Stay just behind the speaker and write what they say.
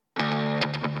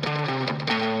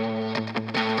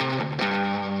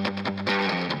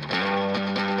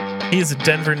He is a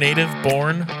Denver native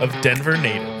born of Denver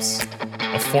natives,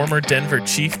 a former Denver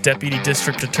Chief Deputy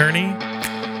District Attorney.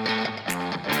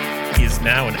 He is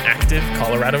now an active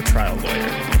Colorado trial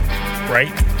lawyer.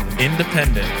 Bright,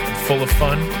 independent, and full of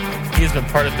fun, he has been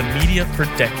part of the media for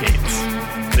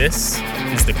decades. This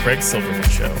is The Craig Silverman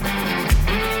Show.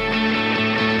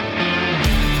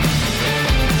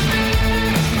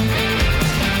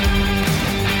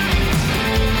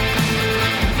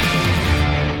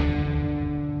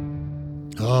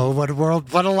 Oh, what a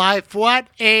world, what a life, what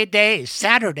a day.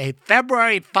 Saturday,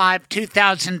 February 5,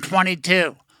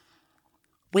 2022.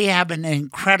 We have an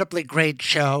incredibly great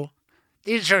show.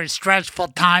 These are stressful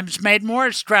times, made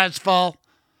more stressful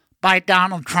by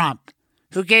Donald Trump,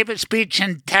 who gave a speech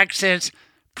in Texas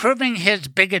proving his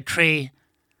bigotry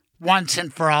once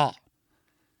and for all.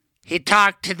 He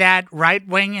talked to that right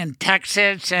wing in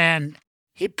Texas and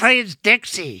he praised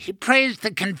Dixie. He praised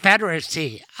the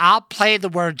Confederacy. I'll play the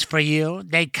words for you.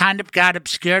 They kind of got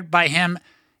obscured by him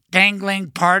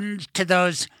dangling pardons to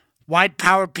those white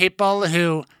power people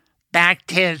who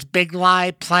backed his big lie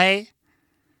play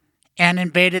and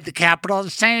invaded the Capitol.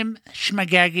 The same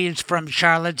schmageggies from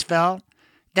Charlottesville.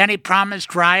 Then he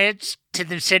promised riots to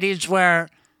the cities where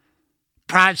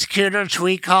prosecutors who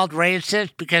he called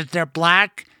racist because they're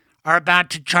black are about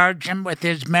to charge him with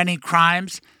his many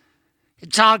crimes.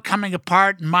 It's all coming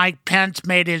apart, and Mike Pence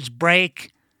made his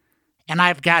break, and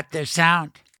I've got this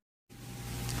sound.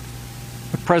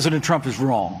 But President Trump is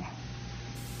wrong.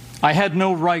 I had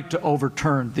no right to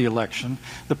overturn the election.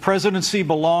 The presidency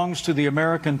belongs to the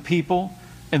American people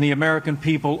and the American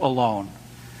people alone.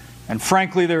 And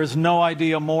frankly, there is no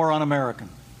idea more un-American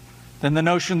than the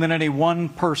notion that any one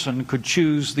person could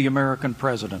choose the American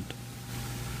president.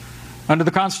 Under the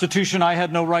Constitution, I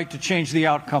had no right to change the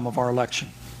outcome of our election.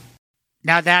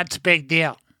 Now that's a big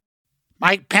deal.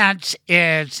 Mike Pence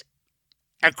is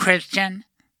a Christian.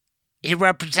 He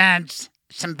represents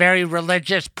some very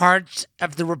religious parts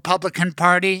of the Republican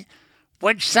Party.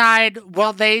 Which side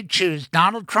will they choose,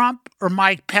 Donald Trump or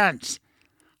Mike Pence?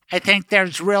 I think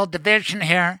there's real division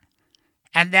here,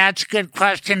 and that's a good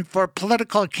question for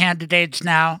political candidates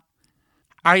now.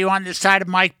 Are you on the side of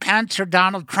Mike Pence or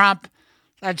Donald Trump?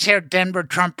 Let's hear Denver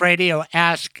Trump Radio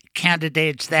ask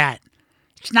candidates that.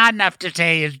 It's not enough to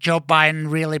say, is Joe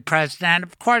Biden really president?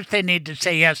 Of course they need to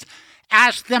say yes.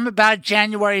 Ask them about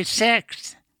January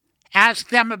 6th. Ask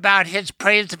them about his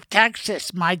praise of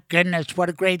Texas. My goodness, what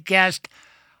a great guest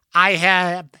I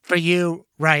have for you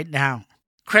right now.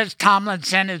 Chris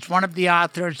Tomlinson is one of the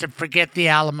authors of Forget the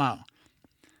Alamo.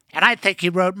 And I think he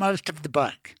wrote most of the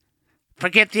book.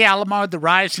 Forget the Alamo, The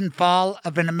Rise and Fall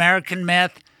of an American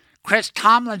Myth. Chris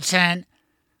Tomlinson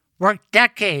worked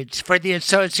decades for the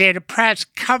Associated Press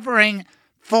covering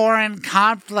foreign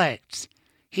conflicts.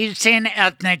 He's seen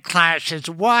ethnic clashes.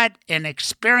 What an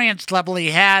experience level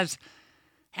he has.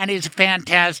 And he's a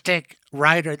fantastic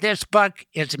writer. This book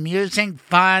is amusing,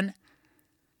 fun.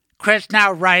 Chris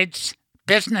now writes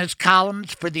business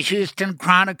columns for the Houston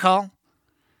Chronicle.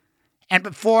 And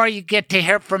before you get to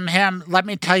hear from him, let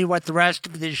me tell you what the rest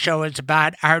of this show is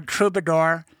about. Our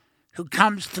troubadour, who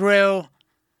comes through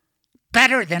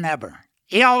better than ever.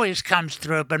 He always comes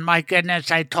through, but my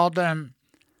goodness, I told him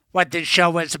what this show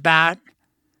was about.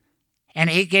 And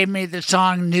he gave me the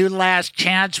song New Last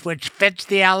Chance, which fits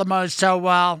the Alamo so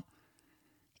well.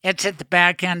 It's at the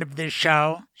back end of this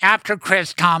show, after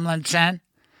Chris Tomlinson.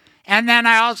 And then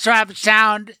I also have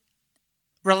sound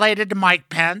related to Mike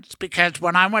Pence, because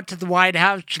when I went to the White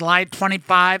House, July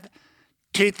 25,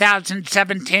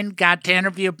 2017, got to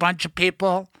interview a bunch of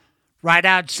people right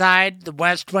outside the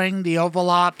West Wing, the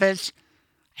Oval Office.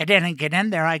 I didn't get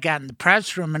in there. I got in the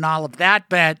press room and all of that.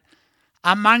 But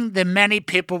among the many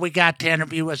people we got to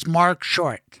interview was Mark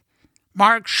Short.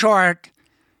 Mark Short,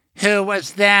 who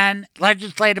was then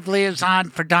legislative liaison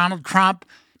for Donald Trump,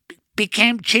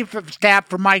 became chief of staff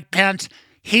for Mike Pence.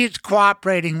 He's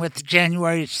cooperating with the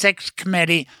January 6th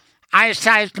committee. I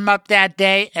sized him up that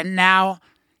day, and now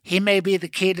he may be the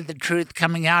key to the truth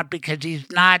coming out, because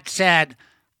he's not said,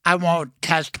 I won't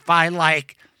testify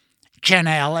like Jen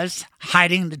Ellis,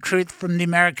 hiding the truth from the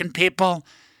American people.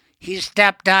 He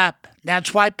stepped up.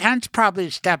 That's why Pence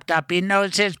probably stepped up. He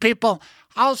knows his people.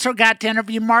 I also got to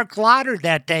interview Mark Lauder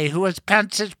that day, who was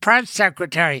Pence's press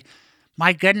secretary.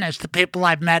 My goodness, the people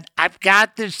I've met. I've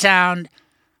got the sound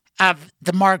of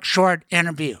the Mark Short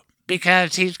interview,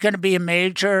 because he's going to be a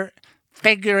major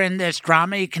figure in this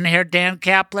drama. You can hear Dan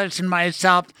Caplis and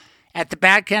myself at the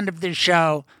back end of the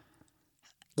show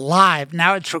live.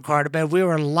 Now it's recorded, but we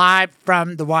were live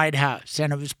from the White House,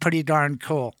 and it was pretty darn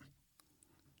cool.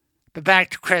 But back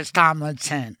to Chris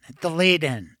Tomlinson, the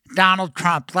lead-in Donald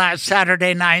Trump last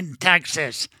Saturday night in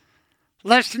Texas.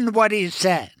 Listen to what he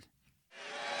said.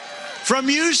 From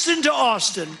Houston to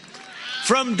Austin,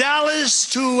 from Dallas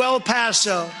to El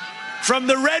Paso, from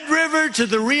the Red River to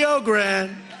the Rio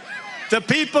Grande, the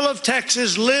people of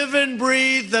Texas live and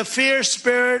breathe the fierce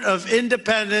spirit of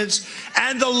independence,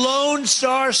 and the Lone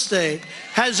Star State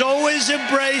has always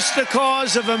embraced the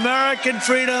cause of American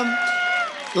freedom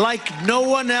like no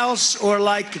one else or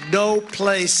like no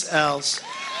place else.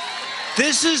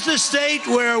 This is the state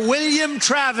where William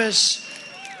Travis,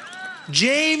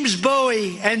 James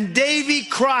Bowie, and Davy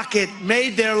Crockett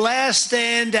made their last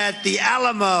stand at the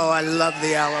Alamo. I love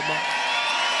the Alamo.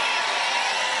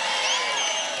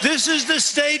 This is the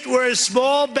state where a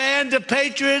small band of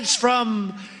patriots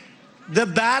from the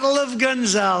Battle of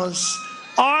Gonzales,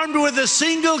 armed with a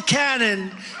single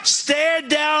cannon, stared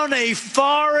down a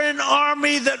foreign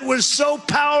army that was so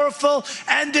powerful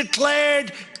and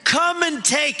declared, "Come and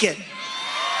take it."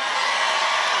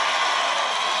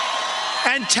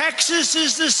 And Texas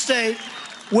is the state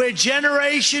where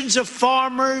generations of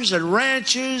farmers and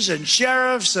ranchers and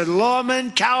sheriffs and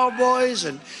lawmen, cowboys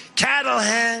and cattle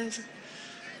hands,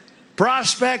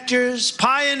 prospectors,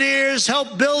 pioneers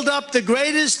helped build up the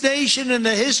greatest nation in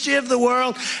the history of the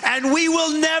world, and we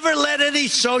will never let any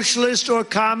socialist or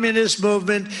communist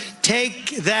movement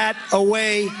take that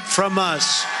away from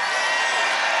us.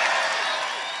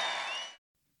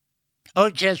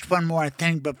 Oh, just one more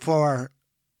thing before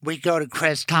we go to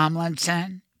Chris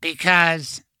Tomlinson,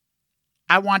 because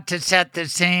I want to set the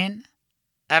scene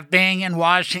of being in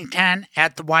Washington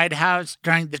at the White House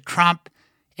during the Trump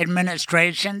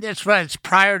administration. This was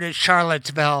prior to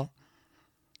Charlottesville,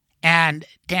 and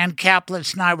Dan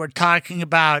Caplis and I were talking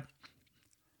about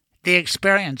the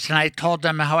experience, and I told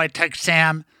him how I took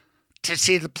Sam to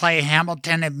see the play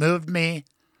Hamilton. It moved me.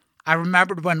 I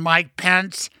remembered when Mike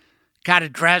Pence got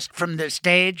addressed from the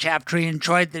stage after he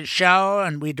enjoyed the show,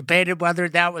 and we debated whether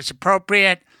that was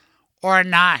appropriate or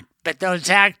not. But those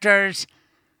actors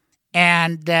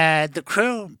and the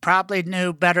crew probably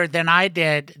knew better than I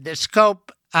did the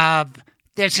scope of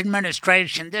this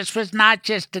administration. This was not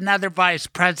just another vice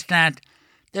president.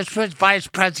 This was vice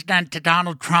president to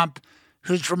Donald Trump,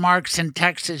 whose remarks in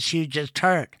Texas you just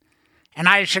heard. And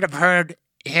I should have heard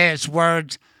his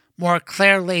words more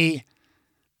clearly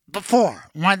before,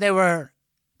 when they were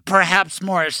perhaps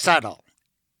more subtle.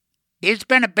 He's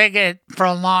been a bigot for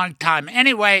a long time.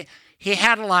 Anyway, he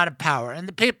had a lot of power, and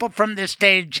the people from the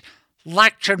stage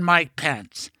lectured Mike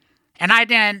Pence. And I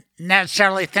didn't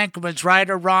necessarily think it was right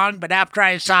or wrong, but after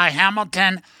I saw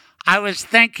Hamilton, I was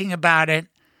thinking about it,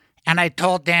 and I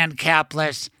told Dan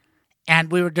Caplis,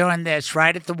 and we were doing this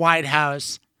right at the White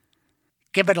House.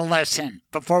 Give it a listen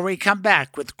before we come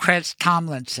back with Chris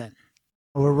Tomlinson.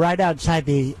 We're right outside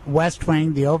the West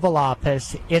Wing, the Oval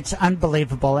Office. It's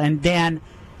unbelievable. And Dan,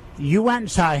 you went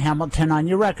and saw Hamilton on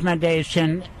your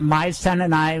recommendation. My son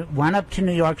and I went up to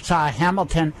New York, saw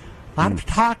Hamilton. A lot of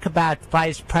talk about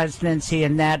vice presidency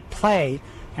in that play.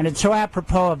 And it's so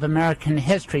apropos of American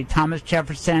history. Thomas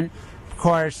Jefferson, of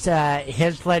course,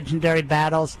 his legendary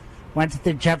battles, went to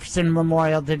the Jefferson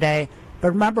Memorial today.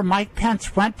 But remember, Mike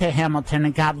Pence went to Hamilton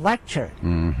and got lectured.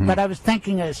 Mm-hmm. But I was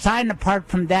thinking, aside and apart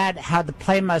from that, how the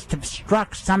play must have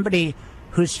struck somebody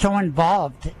who's so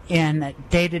involved in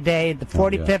day-to-day, the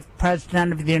 45th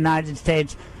president of the United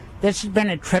States. This has been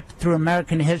a trip through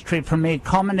American history for me,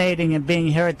 culminating in being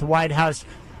here at the White House.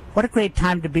 What a great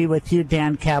time to be with you,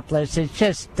 Dan Caplis. It's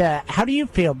just, how do you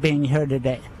feel being here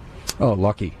today? Oh,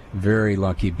 lucky. Very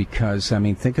lucky, because, I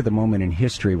mean, think of the moment in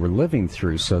history we're living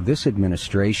through. So this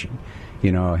administration,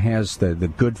 has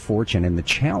the good fortune and the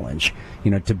challenge,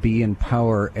 to be in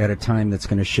power at a time that's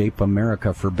going to shape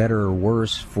America for better or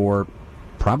worse for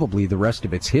probably the rest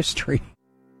of its history.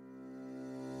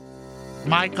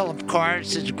 Michael, of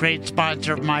course, is a great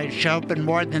sponsor of my show, but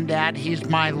more than that, he's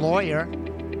my lawyer,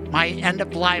 my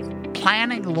end-of-life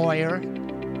planning lawyer,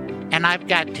 and I've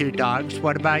got 2 dogs.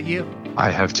 What about you?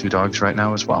 I have 2 dogs right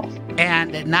now as well.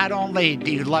 And not only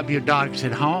do you love your dogs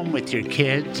at home with your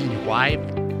kids and your wife,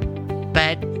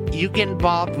 but you get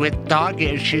involved with dog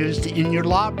issues in your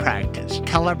law practice.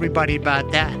 Tell everybody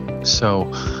about that. So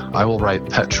I will write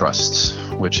pet trusts,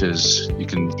 which is you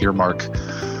can earmark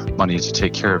money to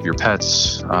take care of your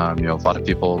pets. A lot of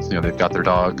people, they've got their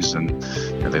dogs and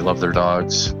they love their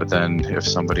dogs. But then if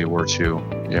somebody were to,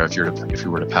 if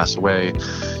you were to pass away,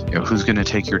 who's going to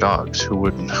take your dogs? Who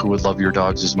would love your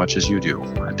dogs as much as you do?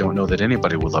 I don't know that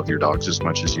anybody would love your dogs as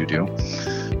much as you do.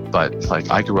 But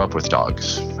I grew up with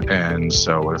dogs, and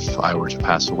so if I were to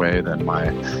pass away, then my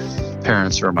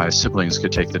parents or my siblings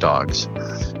could take the dogs.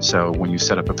 So when you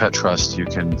set up a pet trust, you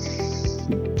can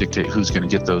dictate who's going to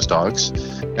get those dogs,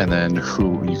 and then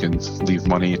who you can leave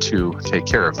money to take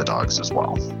care of the dogs as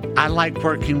well. I like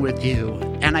working with you,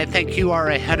 and I think you are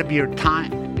ahead of your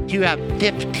time. You have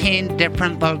 15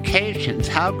 different locations.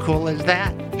 How cool is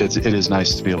that? It is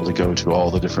nice to be able to go to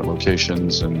all the different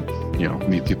locations and,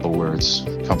 meet people where it's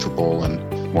comfortable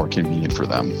and more convenient for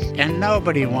them. And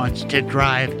nobody wants to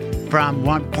drive from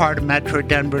one part of Metro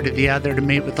Denver to the other to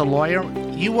meet with a lawyer.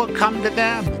 You will come to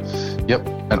them. Yep,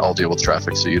 and I'll deal with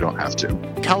traffic so you don't have to.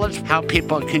 Tell us how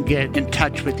people can get in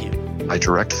touch with you. My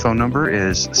direct phone number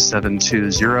is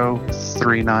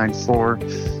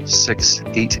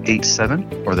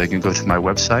 720-394-6887, or they can go to my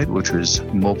website, which is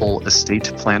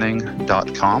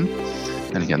mobileestateplanning.com.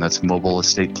 And again, that's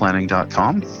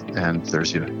mobileestateplanning.com. And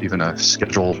there's even a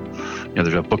schedule,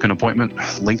 there's a book an appointment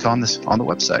link on the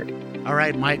website. All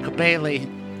right, Michael Bailey,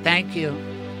 thank you.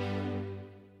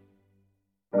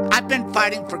 I've been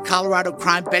fighting for Colorado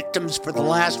crime victims for the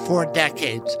last 4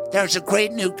 decades. There's a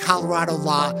great new Colorado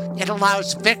law. It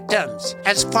allows victims,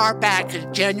 as far back as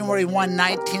January 1,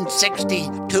 1960,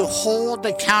 to hold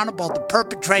accountable the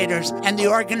perpetrators and the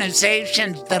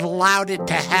organizations that allowed it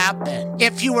to happen.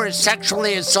 If you were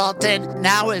sexually assaulted,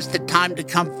 now is the time to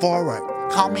come forward.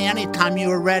 Call me anytime you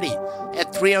are ready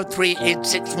at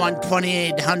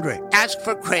 303-861-2800. Ask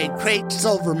for Craig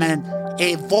Silverman,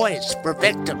 a voice for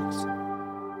victims.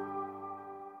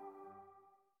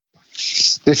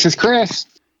 This is Chris.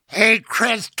 Hey,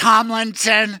 Chris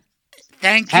Tomlinson.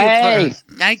 Thank you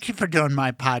for doing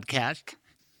my podcast.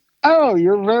 Oh,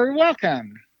 you're very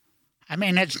welcome. I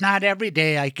mean, it's not every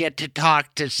day I get to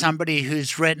talk to somebody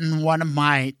who's written one of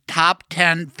my top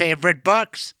 10 favorite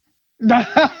books.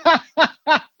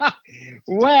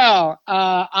 Well,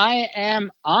 I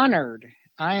am honored.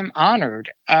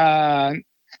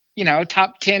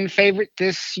 Top 10 favorite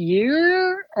this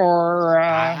year, or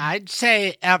I'd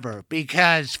say ever,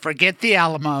 because Forget the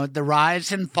Alamo, The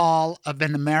Rise and Fall of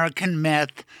an American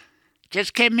Myth,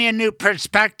 just gave me a new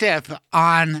perspective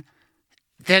on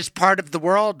this part of the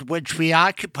world which we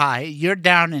occupy. You're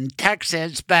down in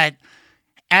Texas, but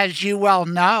as you well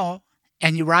know,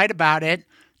 and you write about it,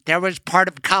 there was part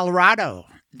of Colorado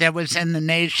that was in the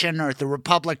nation or the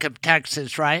Republic of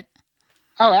Texas, right?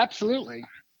 Oh, absolutely.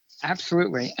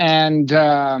 Absolutely. And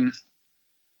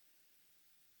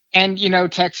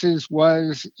Texas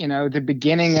was, the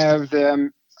beginning of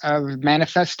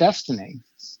Manifest Destiny.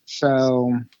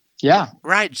 So, yeah.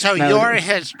 Right. So your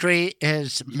history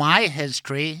is my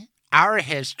history, our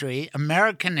history,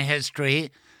 American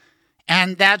history.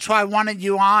 And that's why I wanted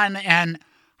you on. And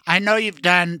I know you've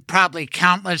done probably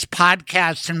countless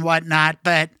podcasts and whatnot,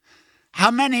 but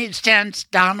how many since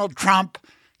Donald Trump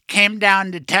came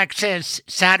down to Texas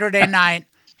Saturday night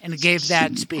and gave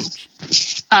that speech?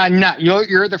 No,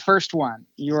 you're the first one.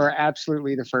 You are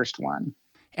absolutely the first one.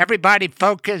 Everybody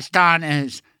focused on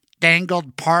his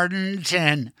dangled pardons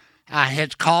and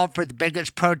his call for the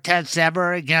biggest protests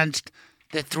ever against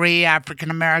the 3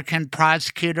 African-American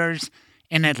prosecutors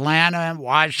in Atlanta,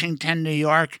 Washington, New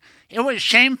York. It was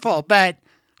shameful, but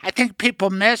I think people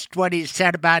missed what he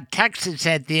said about Texas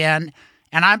at the end.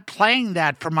 And I'm playing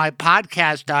that for my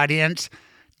podcast audience.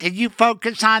 Did you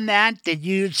focus on that? Did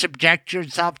you subject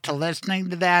yourself to listening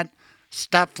to that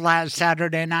stuff last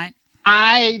Saturday night?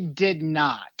 I did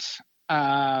not.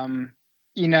 As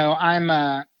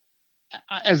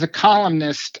a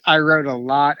columnist, I wrote a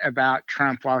lot about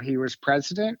Trump while he was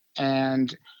president,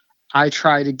 and I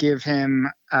try to give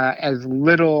him as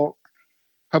little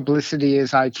publicity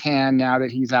as I can now that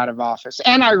he's out of office.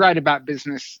 And I write about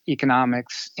business,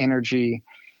 economics, energy.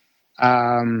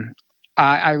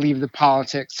 I leave the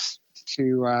politics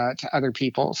to other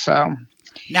people. So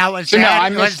now was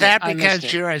that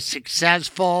because you're a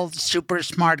successful, super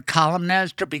smart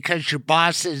columnist, or because your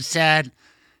bosses said,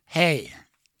 "Hey,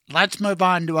 let's move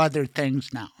on to other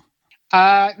things now"?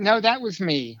 No, that was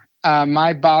me.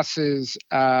 My bosses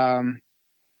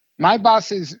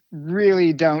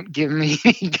really don't give me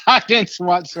any guidance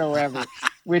whatsoever,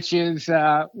 which is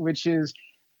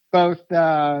both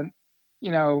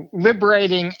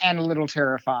liberating and a little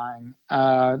terrifying.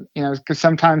 Because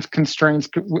sometimes constraints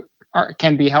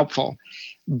can be helpful,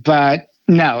 but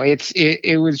no,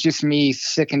 it was just me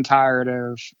sick and tired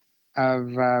of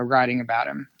writing about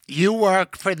him. You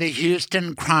work for the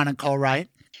Houston Chronicle, right?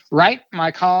 Right.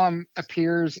 My column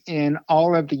appears in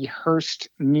all of the Hearst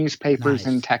newspapers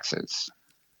in Texas.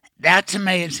 That's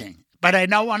amazing. But I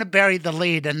don't want to bury the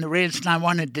lead. And the reason I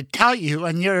wanted to tell you,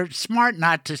 and you're smart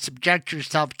not to subject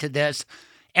yourself to this,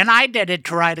 and I did it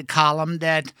to write a column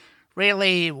that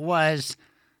really was,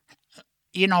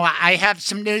 I have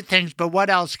some new things, but what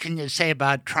else can you say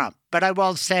about Trump? But I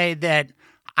will say that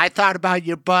I thought about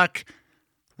your book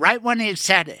right when he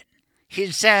said it. He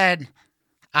said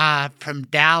from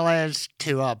Dallas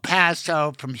to El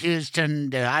Paso, from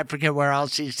Houston to I forget where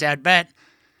else he said, but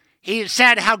he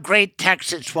said how great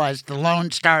Texas was, the Lone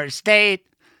Star State,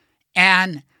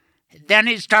 and then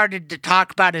he started to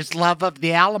talk about his love of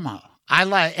the Alamo.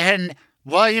 And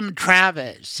William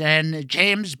Travis and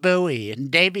James Bowie and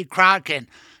Davy Crockett.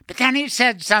 But then he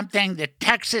said something that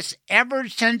Texas, ever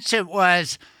since it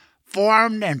was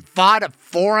formed and fought a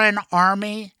foreign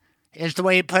army, is the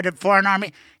way he put it, foreign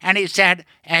army. And he said,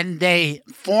 and they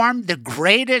formed the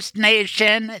greatest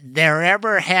nation there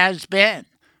ever has been,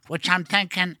 which I'm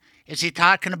thinking, is he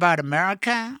talking about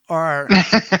America or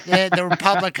the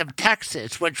Republic of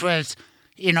Texas, which was,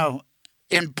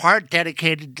 in part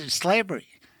dedicated to slavery.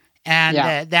 And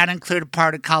that included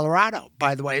part of Colorado,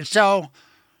 by the way. So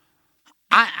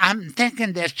I'm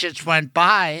thinking this just went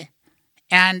by.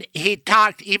 And he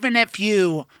talked, even if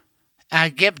you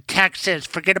give Texas,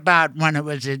 forget about when it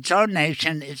was its own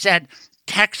nation, it said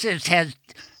Texas has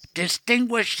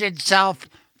distinguished itself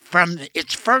from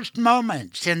its first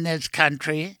moments in this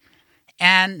country.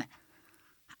 And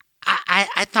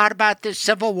I thought about the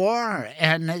Civil War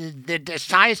and the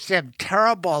decisive,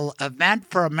 terrible event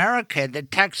for America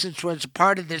that Texas was a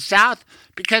part of the South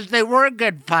because they were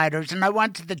good fighters. And I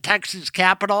went to the Texas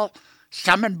Capitol,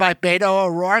 summoned by Beto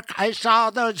O'Rourke. I saw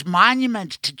those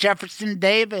monuments to Jefferson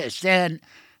Davis and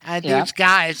these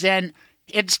guys. And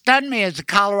it stunned me as a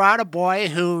Colorado boy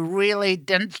who really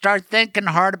didn't start thinking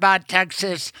hard about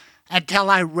Texas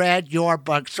until I read your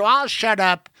book. So I'll shut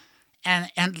up and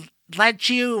let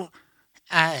you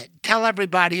tell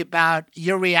everybody about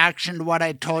your reaction to what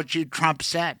I told you Trump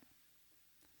said.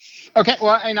 Okay,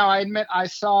 well, I admit I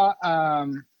saw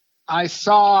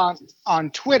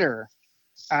on Twitter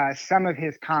some of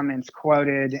his comments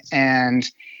quoted, and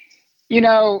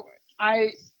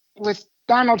with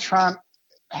Donald Trump,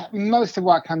 most of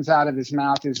what comes out of his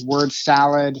mouth is word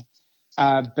salad,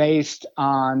 based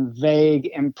on vague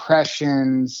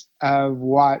impressions of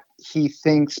what he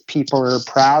thinks people are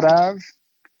proud of.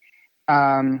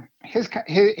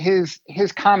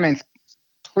 His comments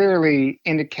clearly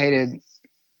indicated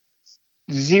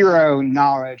zero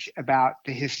knowledge about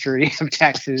the history of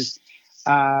Texas.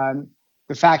 The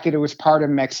fact that it was part of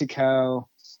Mexico,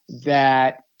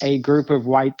 that a group of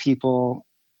white people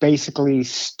basically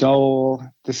stole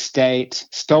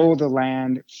the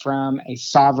land from a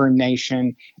sovereign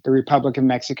nation, the Republic of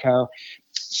Mexico,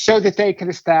 so that they could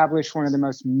establish one of the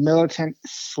most militant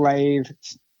slave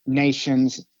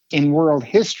nations in world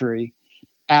history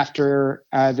after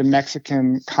the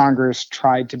Mexican Congress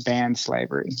tried to ban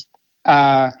slavery.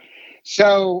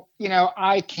 So,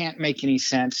 I can't make any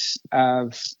sense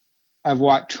of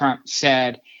what Trump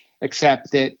said,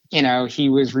 except that, he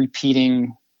was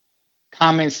repeating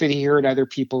comments that he heard other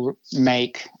people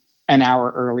make an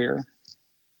hour earlier.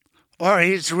 Or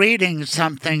he's reading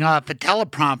something off a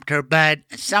teleprompter, but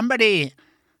somebody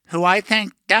who I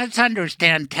think does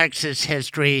understand Texas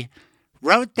history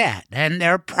wrote that, and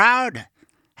they're proud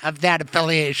of that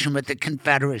affiliation with the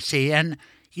Confederacy. And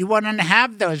you wouldn't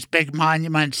have those big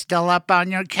monuments still up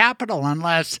on your Capitol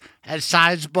unless a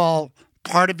sizable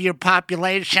part of your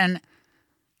population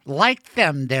liked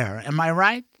them there. Am I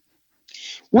right?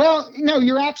 Well, no,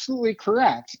 you're absolutely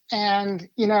correct. And,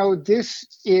 this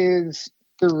is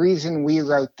the reason we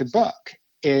wrote the book,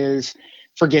 is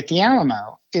Forget the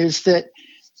Alamo, is that,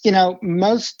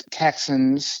 most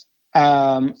Texans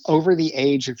over the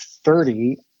age of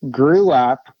 30 grew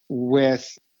up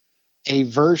with a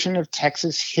version of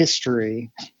Texas history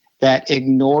that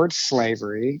ignored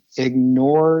slavery,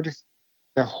 ignored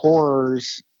the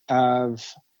horrors of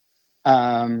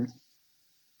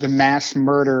the mass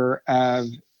murder of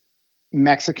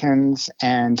Mexicans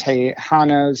and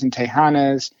Tejanos and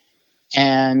Tejanas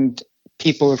and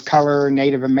people of color,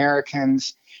 Native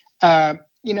Americans.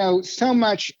 So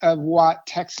much of what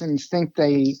Texans think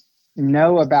they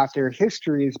know about their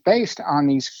history is based on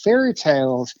these fairy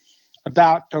tales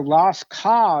about the lost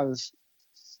cause,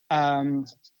 of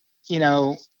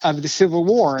the Civil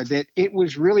War, that it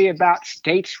was really about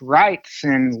states' rights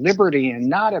and liberty and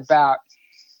not about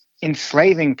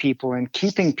enslaving people and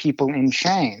keeping people in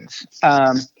chains.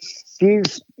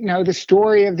 The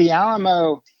story of the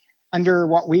Alamo under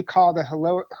what we call the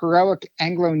heroic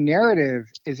Anglo narrative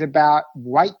is about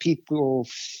white people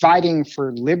fighting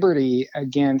for liberty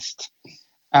against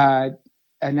an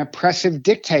oppressive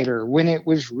dictator, when it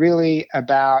was really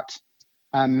about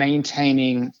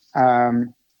maintaining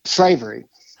slavery.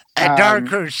 A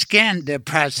darker-skinned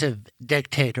oppressive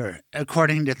dictator,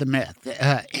 according to the myth,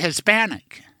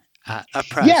 Hispanic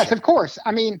oppressor. Yes, of course.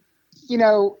 I mean,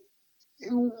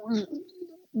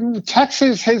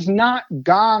 Texas has not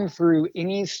gone through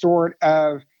any sort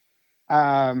of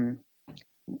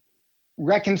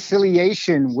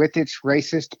reconciliation with its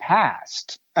racist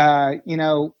past.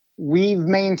 We've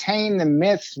maintained the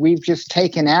myths. We've just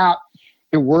taken out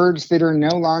the words that are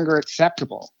no longer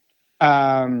acceptable.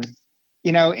 In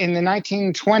the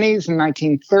 1920s and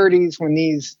 1930s, when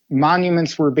these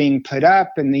monuments were being put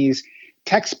up and these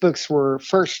textbooks were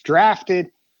first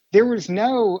drafted, there was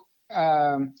no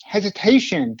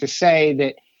hesitation to say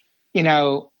that,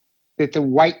 that the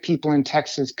white people in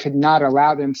Texas could not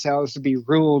allow themselves to be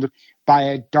ruled by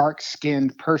a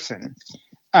dark-skinned person.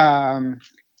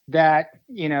 That,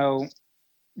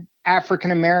 African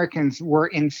Americans were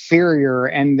inferior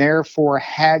and therefore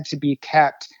had to be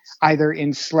kept either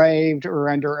enslaved or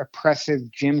under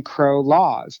oppressive Jim Crow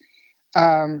laws.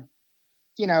 The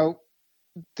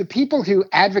people who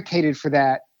advocated for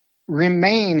that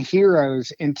remain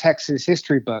heroes in Texas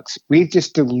history books. We've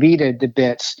just deleted the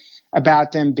bits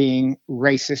about them being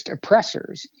racist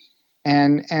oppressors.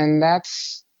 And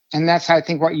that's I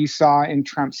think what you saw in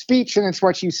Trump's speech, and it's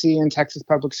what you see in Texas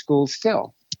public schools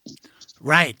still.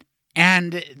 Right.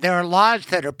 And there are laws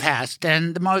that are passed.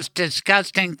 And the most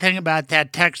disgusting thing about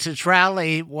that Texas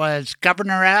rally was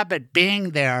Governor Abbott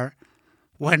being there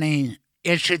when he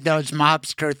issued those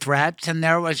mobster threats. And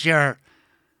there was your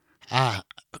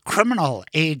criminal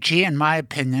AG, in my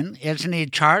opinion. Isn't he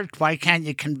charged? Why can't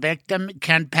you convict him?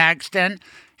 Ken Paxton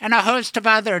and a host of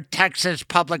other Texas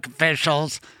public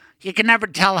officials. You can never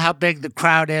tell how big the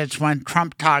crowd is when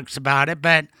Trump talks about it,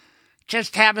 but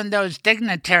just having those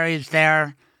dignitaries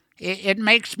there, it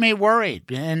makes me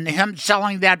worried. And him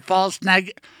selling that false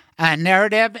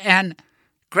narrative, and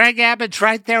Greg Abbott's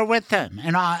right there with him.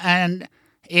 And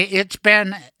it's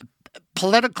been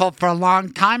political for a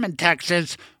long time in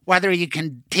Texas, whether you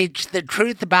can teach the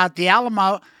truth about the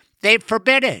Alamo. They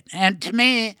forbid it. And to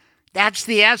me, that's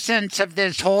the essence of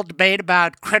this whole debate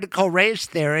about critical race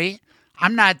theory.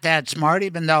 I'm not that smart,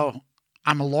 even though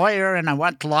I'm a lawyer and I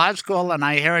went to law school and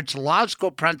I hear it's a law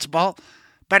school principle,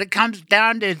 but it comes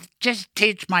down to just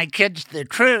teach my kids the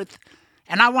truth.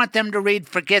 And I want them to read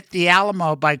Forget the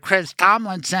Alamo by Chris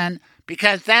Tomlinson,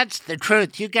 because that's the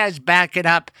truth. You guys back it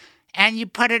up and you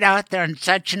put it out there in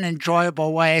such an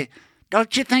enjoyable way.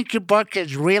 Don't you think your book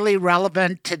is really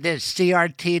relevant to this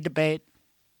CRT debate?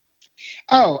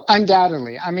 Oh,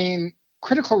 undoubtedly. I mean,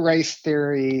 critical race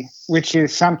theory, which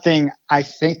is something I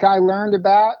think I learned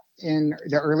about in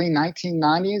the early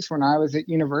 1990s when I was at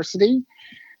university,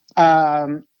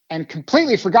 and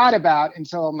completely forgot about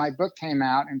until my book came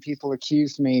out and people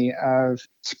accused me of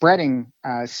spreading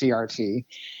CRT.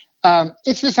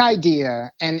 It's this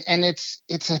idea, and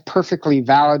it's a perfectly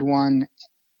valid one,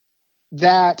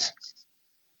 that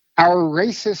our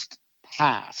racist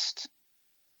past,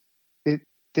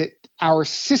 that our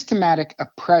systematic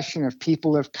oppression of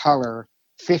people of color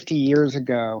 50 years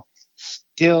ago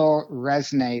still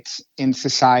resonates in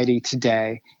society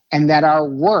today, and that our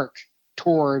work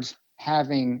towards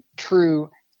having true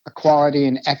equality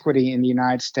and equity in the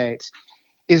United States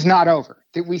is not over,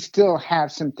 that we still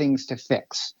have some things to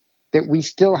fix, that we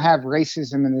still have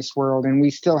racism in this world, and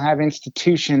we still have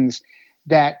institutions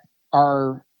that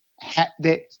are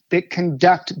that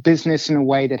conduct business in a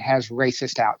way that has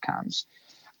racist outcomes.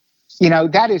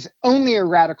 That is only a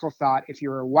radical thought if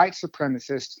you're a white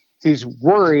supremacist who's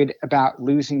worried about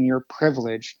losing your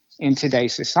privilege in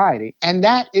today's society. And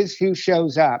that is who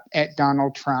shows up at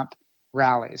Donald Trump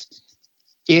rallies.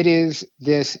 It is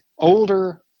this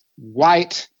older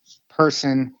white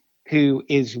person who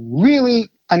is really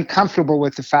uncomfortable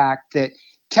with the fact that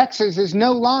Texas is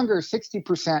no longer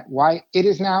 60% white. It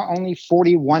is now only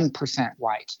 41%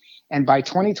 white. And by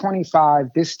 2025,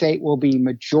 this state will be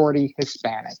majority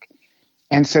Hispanic.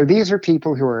 And so these are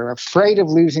people who are afraid of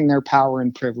losing their power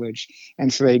and privilege.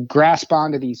 And so they grasp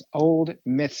onto these old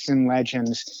myths and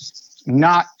legends,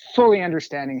 not fully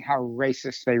understanding how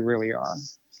racist they really are.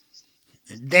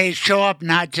 They show up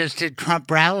not just at Trump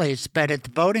rallies, but at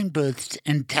the voting booths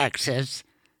in Texas.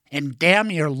 And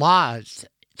damn your laws.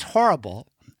 It's horrible.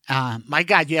 My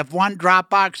God, you have one drop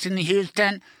box in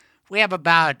Houston. We have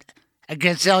about a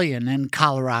gazillion in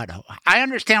Colorado. I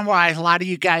understand why a lot of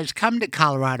you guys come to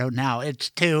Colorado now. It's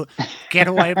to get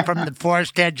away from the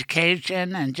forced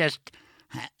education and just,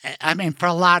 for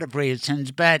a lot of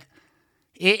reasons. But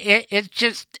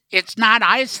it's not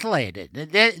isolated.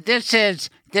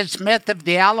 This myth of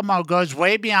the Alamo goes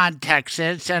way beyond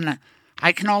Texas, and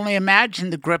I can only imagine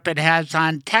the grip it has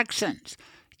on Texans.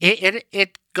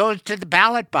 It goes to the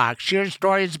ballot box. Your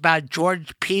stories about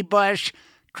George P. Bush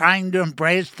trying to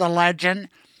embrace the legend.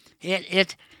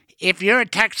 If you're a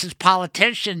Texas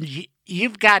politician,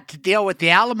 you've got to deal with the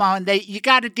Alamo, and you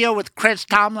got to deal with Chris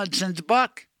Tomlinson's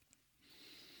book.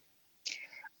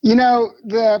 You know,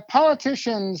 the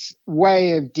politicians'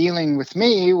 way of dealing with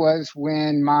me was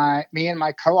when me and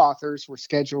my co-authors were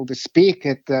scheduled to speak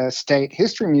at the State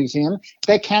History Museum,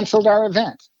 they canceled our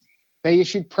event. They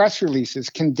issued press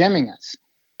releases condemning us.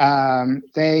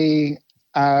 They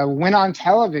went on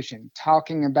television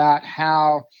talking about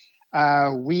how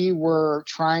we were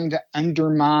trying to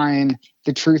undermine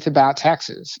the truth about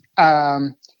Texas.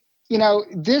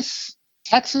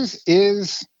 Texas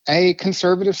is a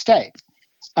conservative state.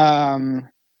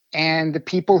 And the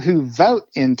people who vote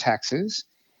in Texas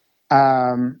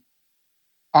are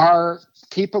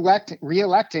keep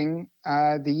re-electing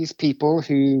these people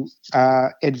who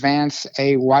advance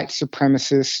a white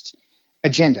supremacist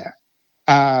agenda,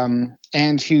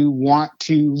 and who want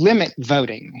to limit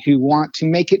voting, who want to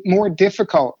make it more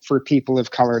difficult for people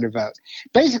of color to vote.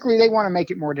 Basically, they want to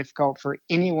make it more difficult for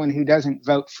anyone who doesn't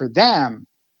vote for them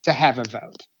to have a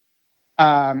vote.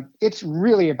 It's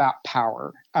really about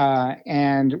power.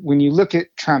 And when you look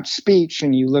at Trump's speech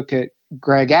and you look at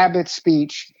Greg Abbott's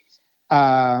speech,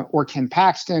 or Ken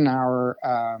Paxton, our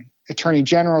attorney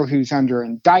general, who's under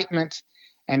indictment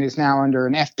and is now under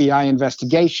an FBI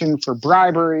investigation for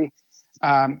bribery,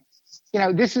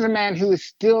 this is a man who is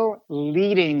still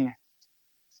leading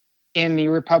in the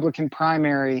Republican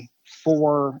primary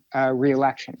for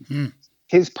re-election.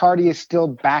 His party is still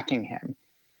backing him.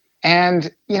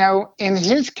 And, in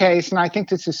his case, and I think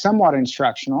this is somewhat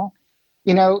instructional,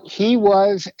 he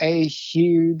was a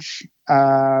huge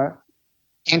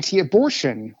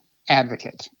anti-abortion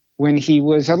advocate when he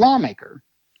was a lawmaker.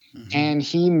 Mm-hmm. And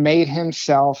he made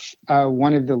himself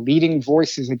one of the leading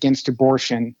voices against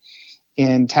abortion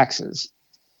in Texas.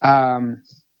 And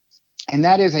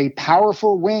that is a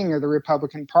powerful wing of the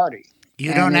Republican Party.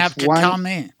 You don't have to tell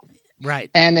me.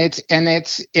 Right. And it's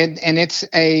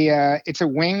a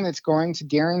wing that's going to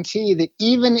guarantee that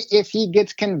even if he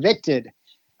gets convicted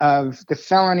of the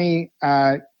felony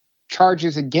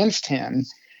charges against him,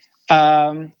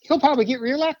 he'll probably get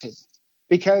reelected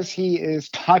because he is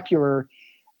popular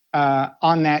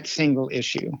on that single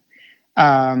issue.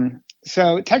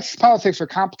 So Texas politics are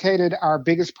complicated. Our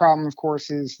biggest problem, of course,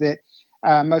 is that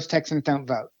most Texans don't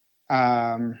vote.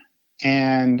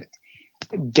 And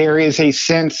there is a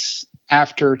sense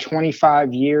after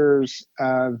 25 years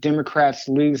of Democrats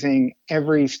losing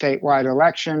every statewide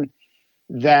election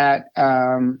that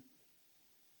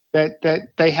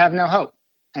they have no hope.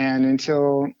 And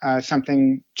until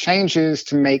something changes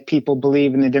to make people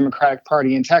believe in the Democratic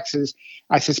Party in Texas,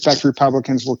 I suspect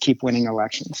Republicans will keep winning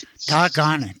elections.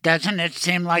 Doggone it. Doesn't it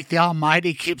seem like the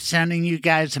Almighty keeps sending you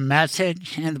guys a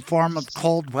message in the form of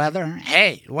cold weather?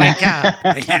 Hey, wake up.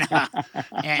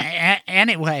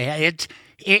 Anyway,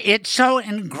 it's so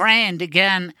ingrained.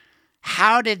 Again,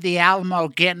 how did the Alamo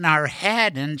get in our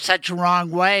head in such a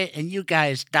wrong way? And you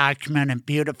guys document it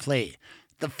beautifully.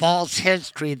 The false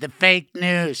history, the fake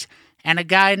news, and a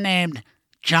guy named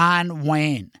John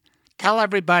Wayne. Tell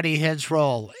everybody his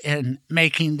role in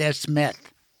making this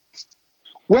myth.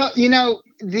 Well,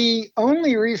 the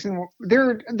only reason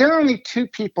there are only two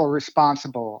people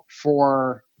responsible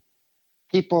for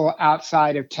people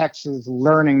outside of Texas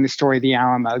learning the story of the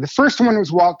Alamo. The first one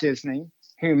was Walt Disney,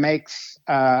 who makes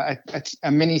a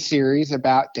mini-series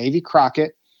about Davy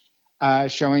Crockett,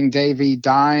 showing Davy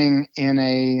dying in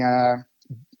a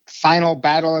final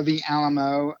battle of the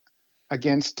Alamo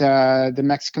against the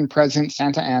Mexican president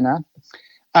Santa Anna.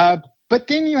 But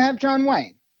then you have John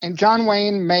Wayne. And John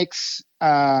Wayne makes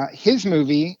his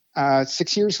movie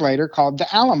 6 years later called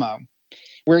The Alamo,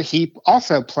 where he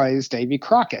also plays Davy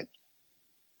Crockett.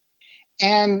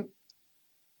 And,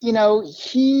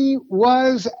 he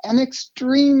was an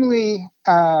extremely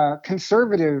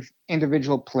conservative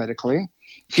individual politically.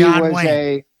 John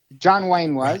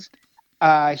Wayne was.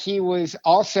 He was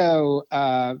also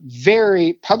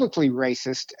very publicly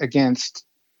racist against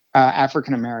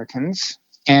African Americans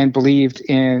and believed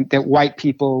that white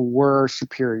people were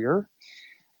superior,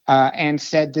 and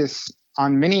said this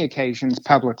on many occasions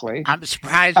publicly. I'm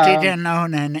surprised he didn't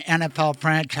own an NFL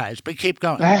franchise, but keep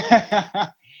going.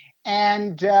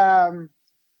 And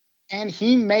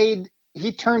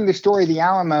he turned the story of the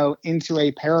Alamo into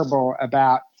a parable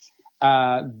about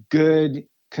good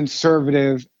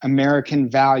conservative American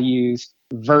values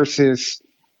versus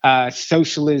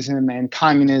socialism and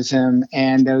communism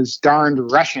and those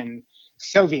darned Russian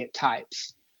Soviet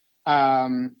types.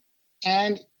 And,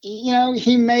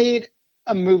 he made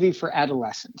a movie for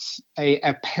adolescents,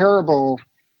 a parable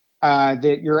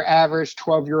that your average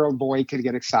 12-year-old boy could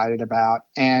get excited about.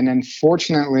 And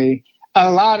unfortunately,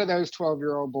 a lot of those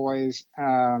 12-year-old boys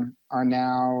are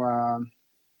now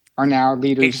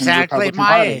leaders exactly in the Republican my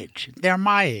Party. age. They're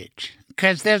my age.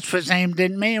 Because this was aimed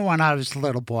at me when I was a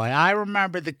little boy. I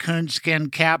remember the coonskin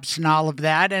caps and all of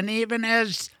that. And even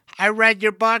as I read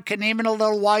your book, and even a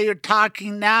little while you're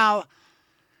talking now,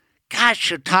 gosh,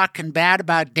 you're talking bad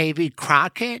about Davy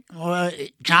Crockett. Well,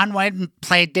 John Wayne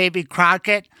played Davy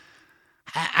Crockett.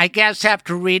 I guess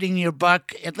after reading your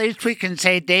book, at least we can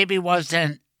say Davy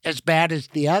wasn't as bad as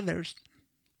the others.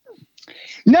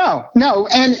 No.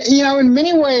 And, in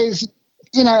many ways,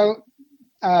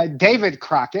 David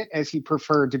Crockett, as he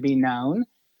preferred to be known,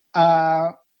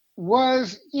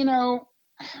 was,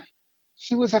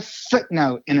 he was a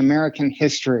footnote in American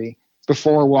history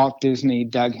before Walt Disney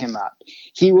dug him up.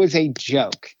 He was a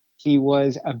joke. He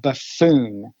was a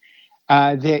buffoon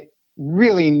that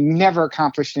really never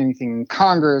accomplished anything in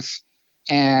Congress.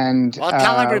 And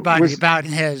tell everybody about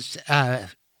his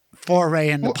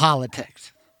foray into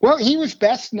politics. Well, he was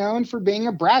best known for being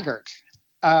a braggart.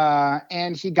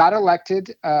 And he got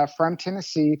elected from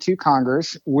Tennessee to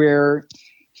Congress, where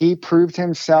he proved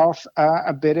himself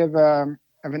a bit of an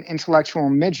intellectual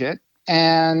midget.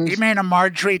 And you mean a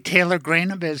Marjorie Taylor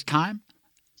Greene of his time?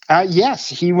 Yes,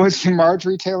 he was the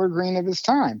Marjorie Taylor Greene of his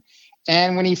time.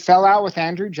 And when he fell out with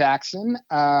Andrew Jackson,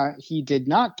 he did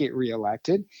not get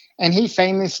reelected. And he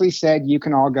famously said, "You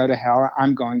can all go to hell.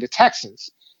 I'm going to Texas."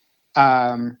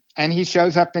 And he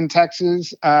shows up in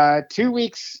Texas 2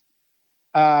 weeks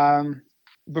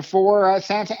before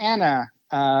Santa Anna,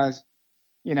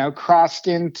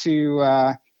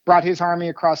 brought his army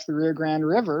across the Rio Grande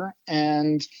River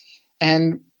and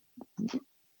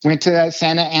went to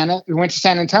San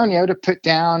Antonio to put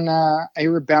down a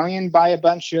rebellion by a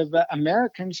bunch of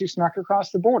Americans who snuck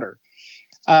across the border.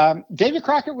 Davy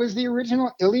Crockett was the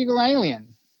original illegal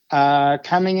alien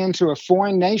coming into a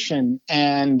foreign nation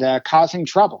and causing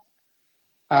trouble.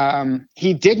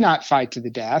 He did not fight to the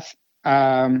death.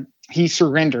 He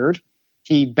surrendered.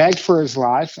 He begged for his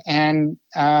life and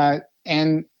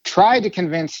tried to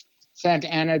convince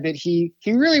Santa Anna that he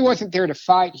really wasn't there to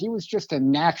fight. He was just a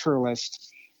naturalist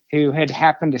who had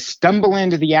happened to stumble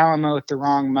into the Alamo at the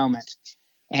wrong moment.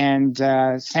 And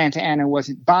Santa Anna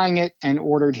wasn't buying it and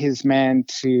ordered his men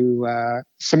to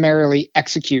summarily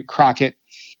execute Crockett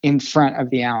in front of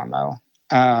the Alamo.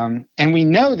 And we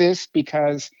know this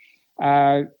because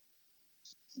the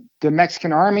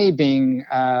Mexican army, being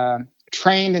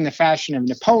trained in the fashion of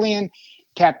Napoleon,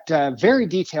 kept very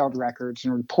detailed records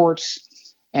and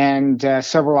reports, and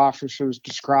several officers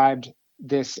described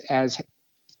this as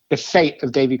the fate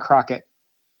of Davy Crockett.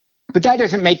 But that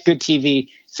doesn't make good TV,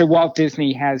 so Walt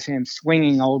Disney has him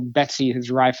swinging old Betsy, his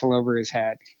rifle, over his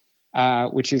head,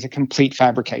 which is a complete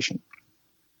fabrication.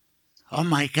 Oh,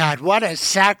 my God, what a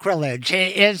sacrilege.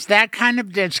 Is that kind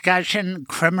of discussion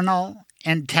criminal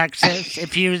in Texas?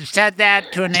 If you said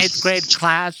that to an 8th grade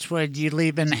class, would you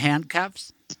leave in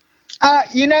handcuffs?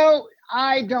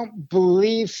 I don't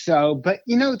believe so. But,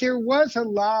 there was a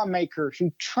lawmaker who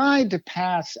tried to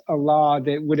pass a law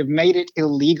that would have made it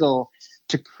illegal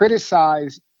to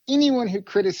criticize anyone who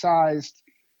criticized,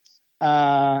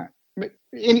 make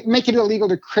it illegal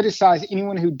to criticize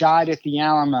anyone who died at the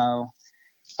Alamo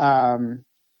on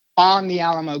the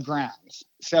Alamo grounds.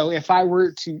 So if I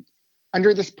were to,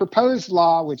 under this proposed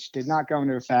law, which did not go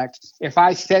into effect, if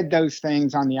I said those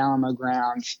things on the Alamo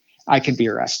grounds, I could be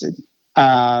arrested.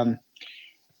 And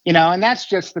that's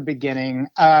just the beginning.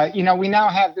 We now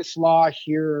have this law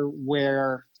here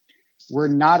where we're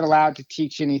not allowed to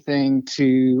teach anything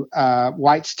to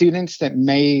white students that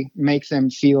may make them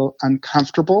feel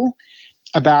uncomfortable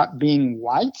about being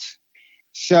white.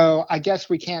 So I guess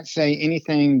we can't say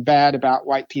anything bad about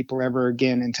white people ever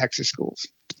again in Texas schools.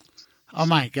 Oh,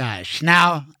 my gosh.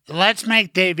 Now, let's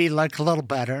make Davy look a little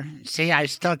better. See, I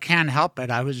still can't help it.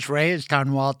 I was raised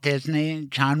on Walt Disney,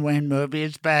 John Wayne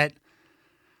movies, but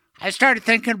I started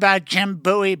thinking about Jim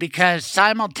Bowie because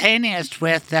simultaneous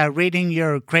with reading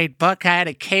your great book, I had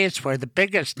a case where the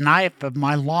biggest knife of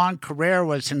my long career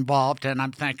was involved, and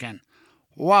I'm thinking,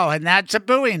 whoa, and that's a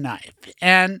Bowie knife.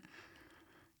 And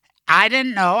I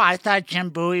didn't know. I thought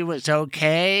Jim Bowie was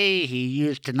okay. He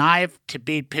used a knife to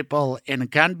beat people in a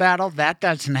gun battle. That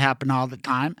doesn't happen all the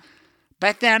time.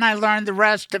 But then I learned the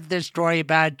rest of this story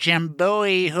about Jim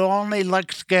Bowie, who only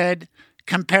looks good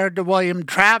compared to William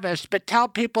Travis. But tell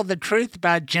people the truth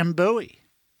about Jim Bowie.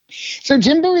 So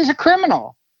Jim Bowie is a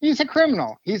criminal. He's a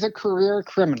criminal. He's a career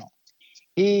criminal.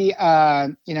 He,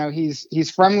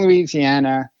 he's from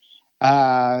Louisiana,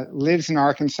 lives in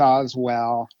Arkansas as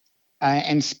well.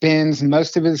 And spends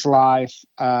most of his life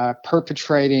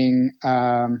perpetrating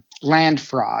land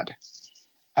fraud.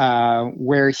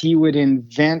 where he would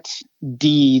invent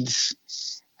deeds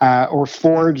or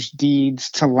forge deeds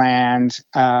to land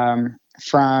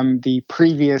from the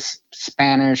previous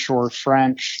Spanish or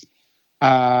French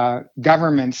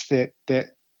governments that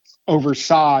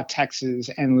oversaw Texas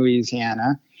and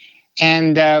Louisiana,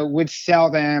 and would sell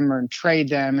them or trade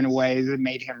them in a way that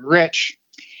made him rich.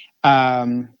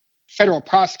 Federal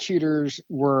prosecutors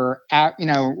were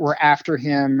after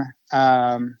him,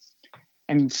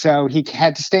 and so he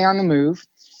had to stay on the move.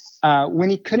 When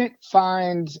he couldn't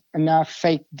find enough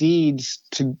fake deeds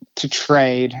to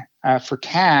trade for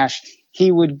cash,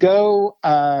 he would go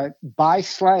buy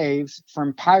slaves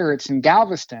from pirates in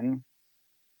Galveston,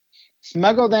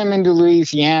 smuggle them into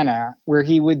Louisiana, where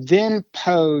he would then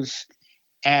pose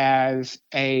as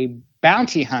a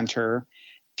bounty hunter,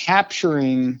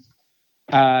 capturing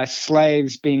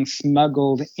slaves being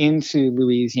smuggled into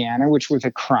Louisiana, which was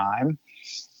a crime.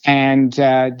 And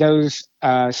those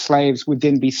slaves would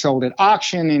then be sold at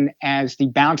auction. And as the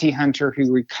bounty hunter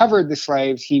who recovered the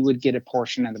slaves, he would get a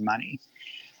portion of the money.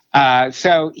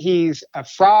 So he's a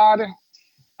fraud.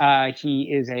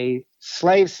 He is a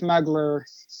slave smuggler.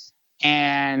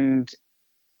 And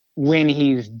when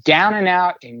he's down and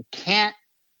out and can't,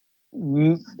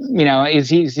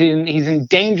 he's in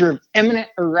danger of imminent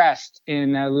arrest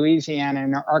in Louisiana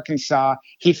and Arkansas,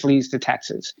 he flees to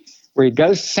Texas, where he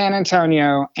goes to San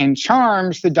Antonio and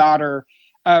charms the daughter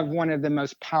of one of the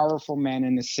most powerful men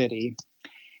in the city,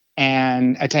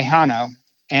 and a Tejano,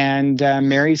 and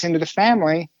marries into the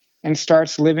family and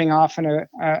starts living off an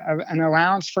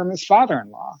allowance from his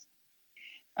father-in-law.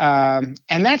 And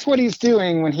that's what he's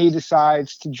doing when he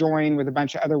decides to join with a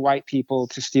bunch of other white people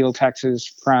to steal Texas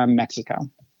from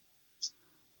Mexico.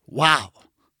 Wow.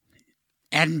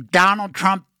 And Donald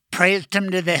Trump praised him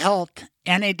to the hilt,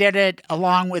 and he did it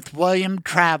along with William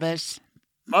Travis.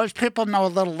 Most people know a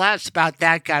little less about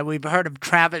that guy. We've heard of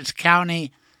Travis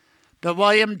County, but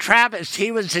William Travis,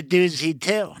 he was a doozy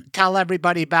too. Tell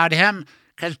everybody about him,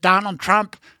 because Donald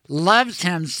Trump loves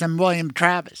him some William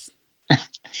Travis.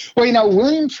 Well,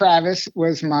 William Travis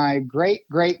was my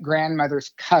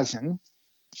great-great-grandmother's cousin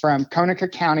from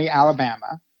Conecuh County,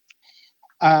 Alabama.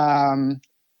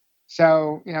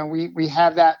 So we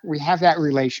have that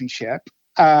relationship.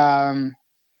 And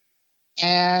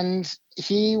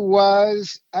he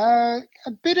was a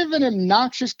bit of an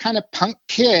obnoxious kind of punk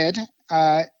kid.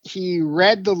 He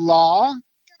read the law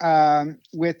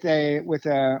with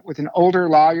an older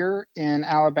lawyer in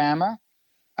Alabama.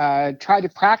 Tried to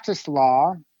practice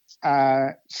law,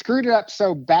 screwed it up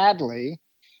so badly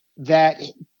that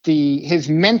his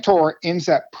mentor ends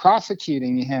up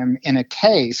prosecuting him in a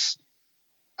case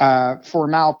for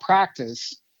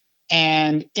malpractice.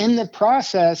 And in the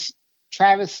process,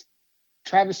 Travis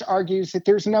argues that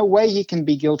there's no way he can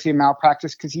be guilty of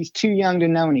malpractice because he's too young to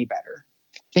know any better.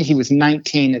 I think he was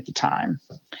 19 at the time.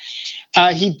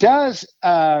 He does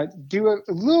do a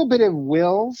little bit of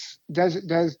wills, does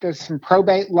some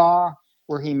probate law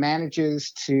where he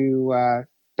manages to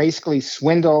basically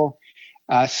swindle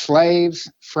slaves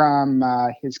from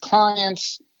his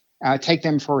clients, take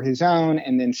them for his own,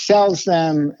 and then sells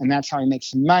them, and that's how he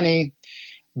makes some money.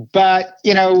 But,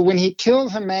 when he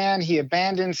kills a man, he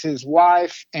abandons his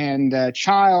wife and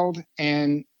child,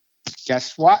 and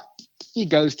guess what? He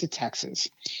goes to Texas,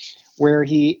 where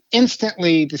he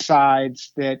instantly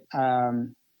decides that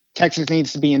Texas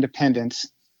needs to be independent,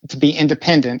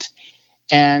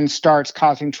 and starts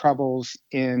causing troubles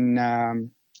in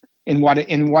what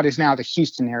is now the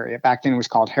Houston area. Back then it was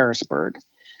called Harrisburg.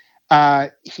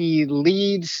 He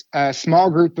leads a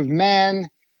small group of men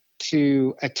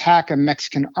to attack a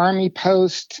Mexican army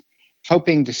post,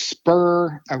 hoping to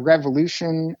spur a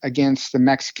revolution against the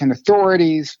Mexican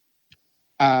authorities.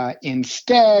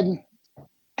 Instead,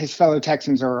 his fellow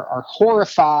Texans are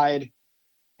horrified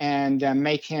and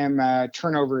make him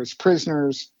turn over his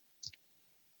prisoners.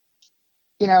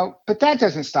 But that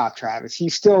doesn't stop Travis.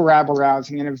 He's still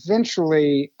rabble-rousing, and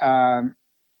eventually,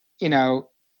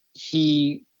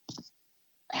 he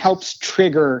helps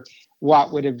trigger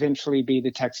what would eventually be the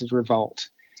Texas Revolt.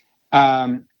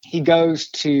 He goes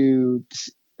to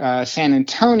San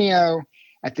Antonio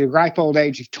at the ripe old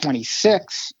age of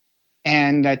 26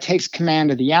 and takes command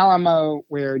of the Alamo,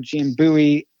 where Jim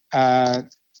Bowie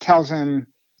tells him,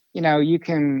 you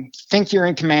can think you're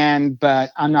in command,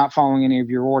 but I'm not following any of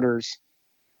your orders.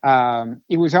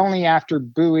 It was only after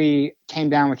Bowie came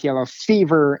down with yellow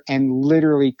fever and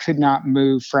literally could not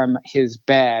move from his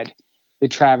bed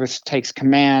that Travis takes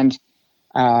command,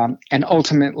 and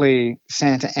ultimately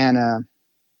Santa Anna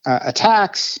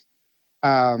attacks.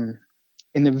 In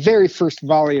the very first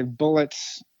volley of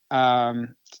bullets,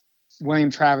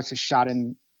 William Travis is shot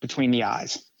in between the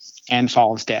eyes and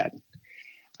falls dead.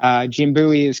 Jim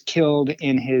Bowie is killed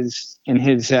in his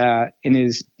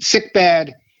sick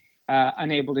bed,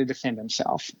 unable to defend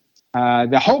himself.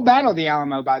 The whole Battle of the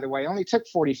Alamo, by the way, only took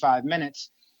 45 minutes,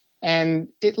 and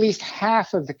at least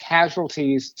half of the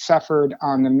casualties suffered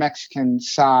on the Mexican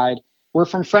side were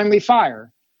from friendly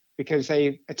fire because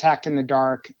they attacked in the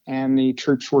dark and the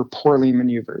troops were poorly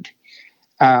maneuvered.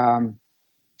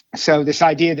 So this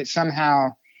idea that somehow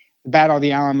the Battle of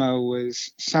the Alamo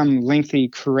was some lengthy,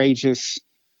 courageous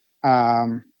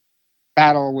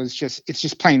battle it's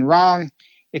just plain wrong.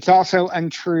 It's also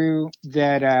untrue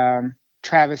that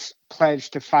Travis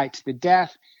pledged to fight to the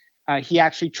death. He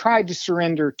actually tried to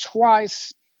surrender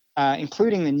twice,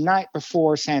 including the night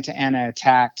before Santa Anna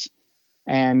attacked,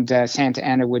 and Santa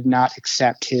Anna would not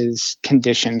accept his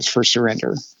conditions for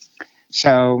surrender.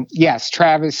 So, yes,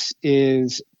 Travis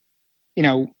is,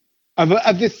 of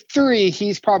the three,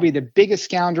 he's probably the biggest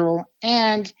scoundrel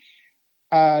and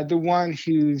the one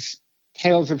whose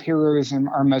tales of heroism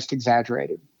are most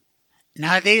exaggerated.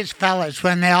 Now, these fellas,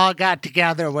 when they all got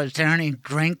together, was there any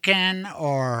drinking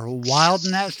or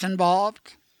wildness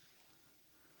involved?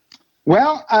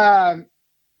 Well,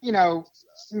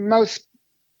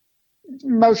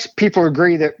 most people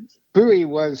agree that Bowie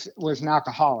was an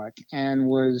alcoholic and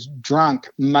was drunk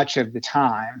much of the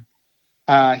time.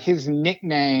 His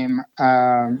nickname...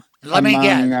 Let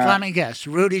me guess.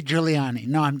 Rudy Giuliani.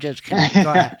 No, I'm just kidding.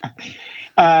 Go ahead.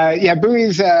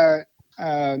 Bowie's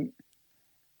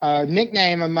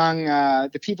nickname among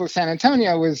the people of San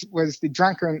Antonio was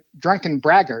the drunken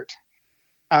braggart.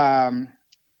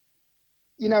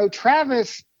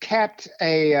 Travis kept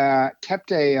a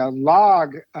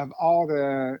log of all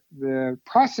the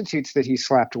prostitutes that he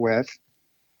slept with,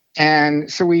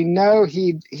 and so we know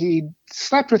he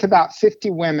slept with about 50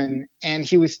 women, and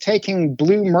he was taking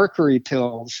blue mercury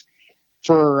pills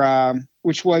for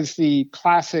which was the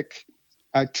classic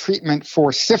treatment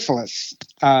for syphilis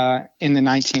in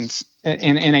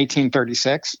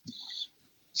 1836.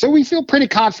 So we feel pretty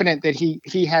confident that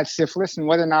he had syphilis, and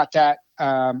whether or not that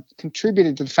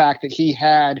contributed to the fact that he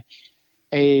had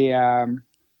a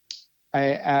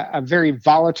very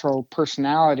volatile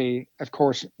personality, of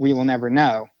course, we will never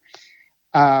know.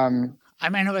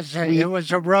 It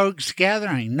was a rogues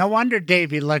gathering. No wonder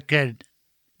Davy looked good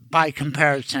by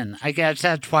comparison. I guess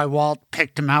that's why Walt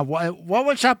picked him out. What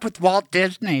was up with Walt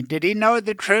Disney? Did he know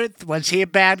the truth? Was he a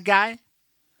bad guy?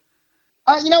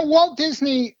 Walt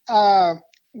Disney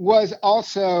was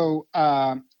also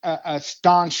a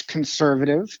staunch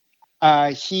conservative.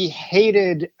 He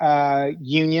hated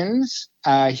unions.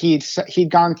 He'd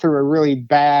gone through a really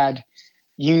bad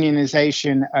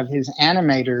unionization of his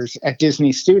animators at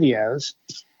Disney Studios.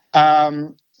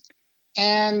 And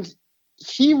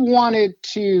he wanted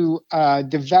to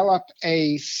develop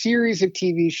a series of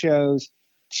TV shows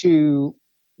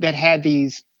that had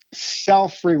these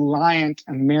self-reliant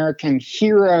American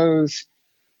heroes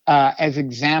as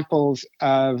examples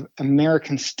of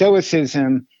American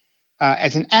stoicism,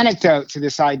 as an anecdote to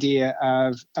this idea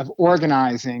of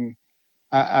organizing,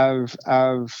 of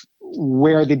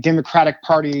where the Democratic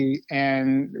Party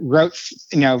and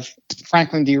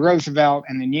Franklin D. Roosevelt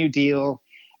and the New Deal.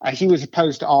 He was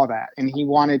opposed to all that, and he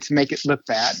wanted to make it look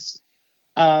bad.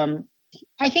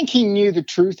 I think he knew the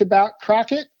truth about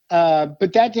Crockett,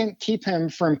 but that didn't keep him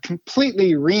from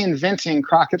completely reinventing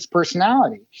Crockett's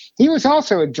personality. He was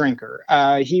also a drinker.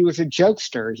 He was a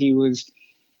jokester. He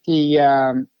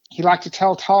liked to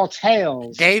tell tall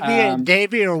tales.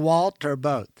 Davy or Walt or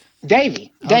both?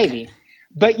 Davy. Okay. Davy.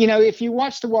 But, if you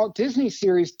watch the Walt Disney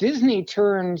series, Disney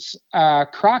turns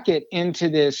Crockett into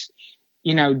this,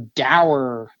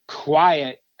 dour,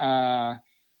 quiet,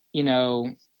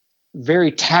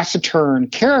 very taciturn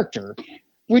character,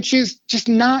 which is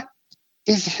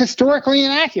historically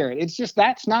inaccurate. It's just,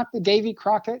 that's not the Davy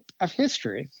Crockett of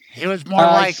history. He was more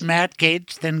like Matt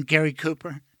Gaetz than Gary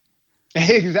Cooper.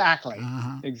 Exactly.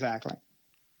 Uh-huh. Exactly.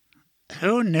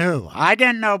 Who knew? I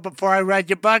didn't know before I read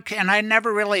your book, and I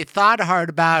never really thought hard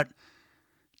about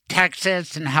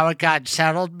Texas and how it got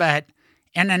settled, but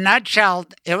in a nutshell,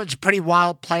 it was a pretty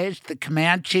wild place. The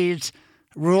Comanches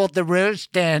ruled the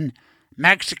roost, and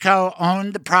Mexico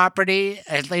owned the property,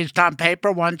 at least on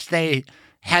paper, once they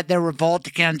had their revolt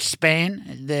against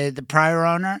Spain, the prior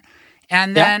owner.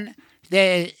 And then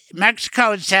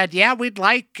Mexico said, we'd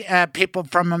like people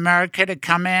from America to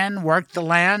come in, work the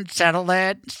land, settle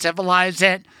it, civilize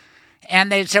it. And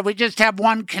they said, we just have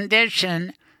one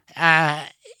condition.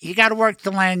 You got to work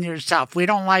the land yourself. We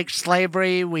don't like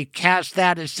slavery. We cast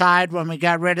that aside when we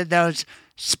got rid of those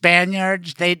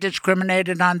Spaniards. They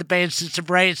discriminated on the basis of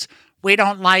race. We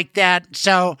don't like that.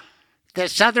 So the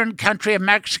southern country of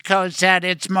Mexico said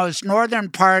its most northern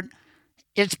part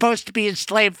is supposed to be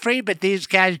slave-free, but these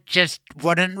guys just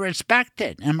wouldn't respect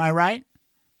it. Am I right?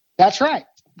 That's right.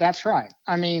 That's right.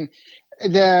 I mean,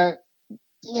 it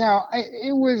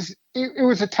was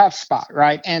a tough spot,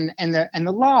 right? And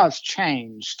the laws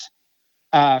changed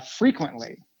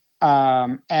frequently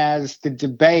as the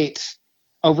debate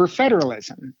over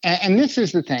federalism. And this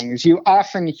is the thing: is you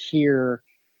often hear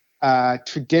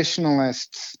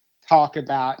traditionalists talk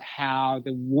about how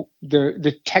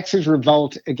the Texas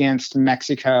revolt against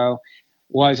Mexico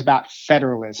was about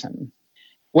federalism.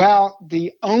 Well,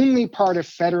 the only part of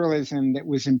federalism that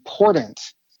was important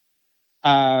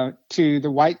to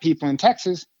the white people in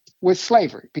Texas was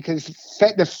slavery, because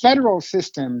the federal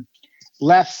system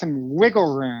left some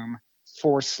wiggle room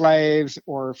for slaves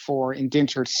or for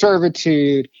indentured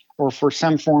servitude or for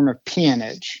some form of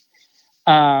peonage.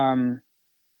 And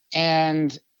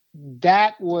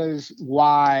that was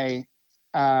why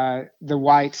the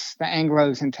whites, the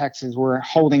Anglos in Texas, were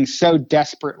holding so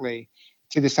desperately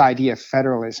to this idea of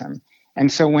federalism.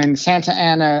 And so when Santa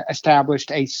Anna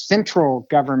established a central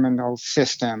governmental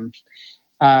system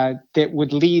that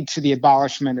would lead to the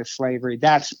abolishment of slavery,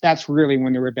 that's really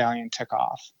when the rebellion took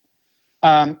off.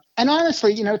 And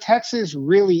honestly, Texas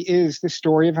really is the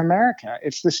story of America.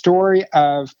 It's the story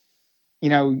of,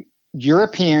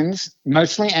 Europeans,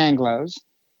 mostly Anglos,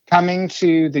 coming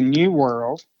to the New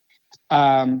World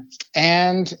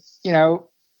and,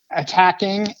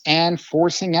 attacking and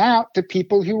forcing out the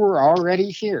people who were already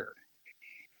here.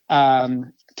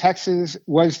 Texas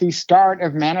was the start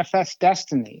of Manifest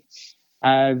Destiny.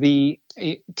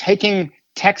 Taking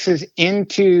Texas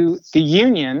into the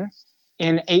Union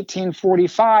in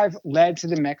 1845 led to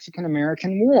the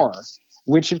Mexican-American War,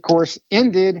 which of course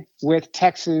ended with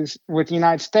the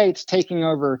United States taking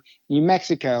over New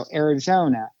Mexico,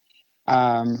 Arizona,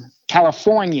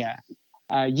 California,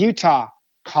 Utah,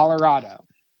 Colorado,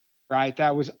 right?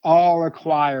 That was all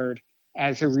acquired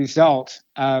as a result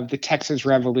of the Texas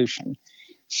Revolution.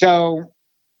 So,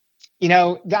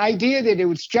 the idea that it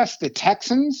was just the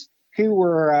Texans who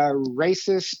were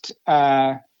racist,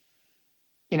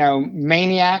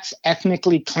 maniacs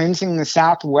ethnically cleansing the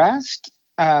Southwest,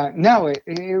 no,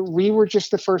 we were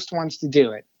just the first ones to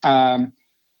do it.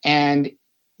 And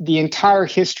the entire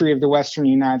history of the Western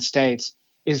United States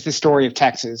is the story of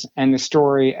Texas and the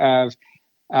story of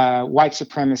white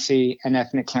supremacy and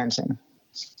ethnic cleansing.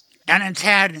 And it's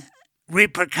had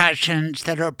repercussions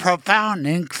that are profound,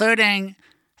 including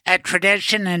a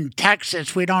tradition in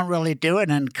Texas. We don't really do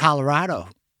it in Colorado.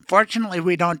 Fortunately,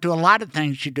 we don't do a lot of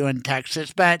things you do in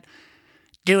Texas, but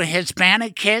do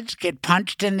Hispanic kids get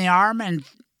punched in the arm and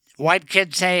white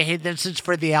kids say, hey, this is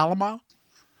for the Alamo?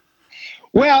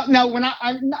 Well, no,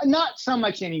 I'm not so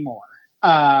much anymore.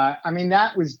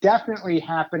 That was definitely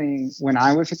happening when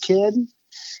I was a kid.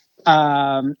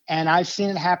 And I've seen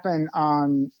it happen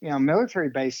on, military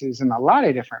bases in a lot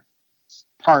of different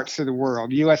parts of the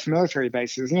world, U.S. military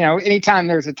bases. Anytime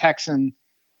there's a Texan,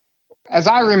 as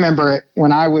I remember it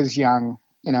when I was young,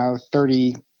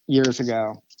 30 years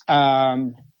ago,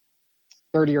 30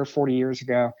 or 40 years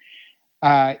ago,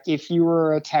 if you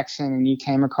were a Texan and you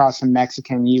came across a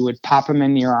Mexican, you would pop him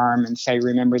in your arm and say,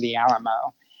 remember the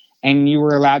Alamo. And you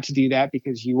were allowed to do that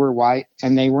because you were white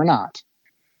and they were not.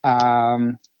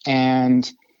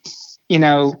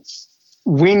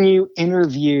 When you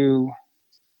interview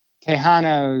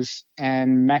Tejanos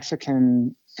and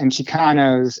Mexican and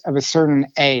Chicanos of a certain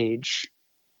age,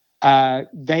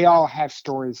 they all have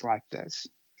stories like this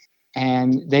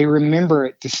and they remember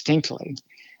it distinctly.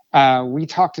 We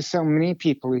talked to so many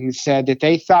people who said that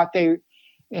they thought they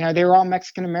were all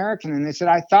Mexican American, and they said,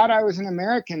 I thought I was an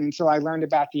American until I learned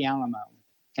about the Alamo.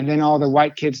 And then all the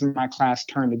white kids in my class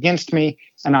turned against me,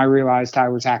 and I realized I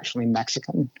was actually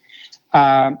Mexican.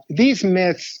 These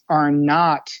myths are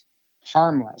not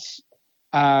harmless.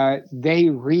 They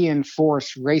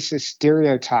reinforce racist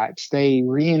stereotypes. They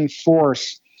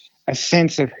reinforce a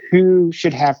sense of who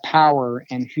should have power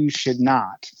and who should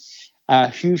not,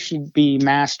 who should be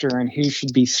master and who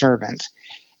should be servant.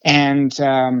 And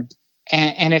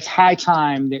it's high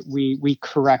time that we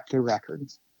correct the record.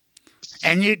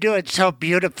 And you do it so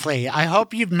beautifully. I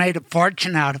hope you've made a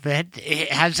fortune out of it.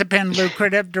 Has it been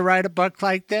lucrative to write a book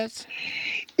like this?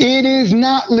 It is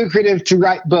not lucrative to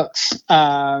write books,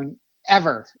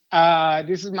 ever.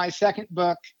 This is my second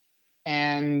book,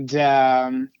 and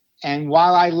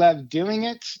while I love doing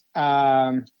it,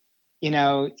 you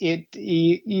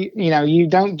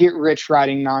don't get rich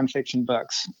writing nonfiction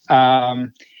books.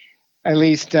 At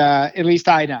least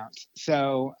I don't.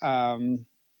 So.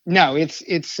 No, it's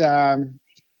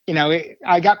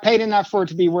I got paid enough for it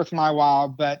to be worth my while,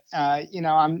 but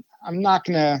I'm not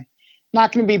gonna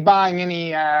be buying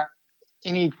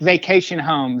any vacation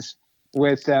homes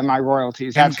with my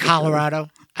royalties. In Colorado?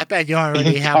 I bet you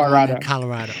already have one in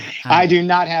Colorado. I do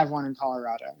not have one in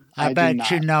Colorado. I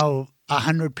bet you know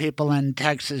 100 people in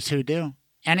Texas who do.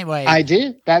 Anyway. I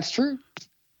do. That's true.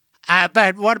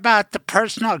 But what about the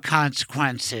personal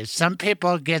consequences? Some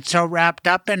people get so wrapped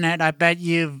up in it. I bet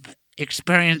you've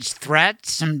experienced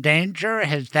threats, some danger.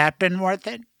 Has that been worth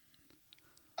it?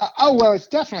 Well, it's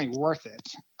definitely worth it.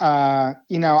 I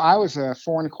was a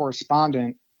foreign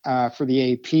correspondent for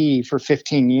the AP for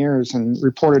 15 years and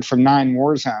reported from 9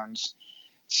 war zones.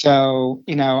 So,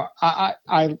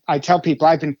 I tell people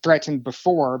I've been threatened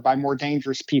before by more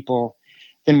dangerous people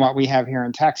than what we have here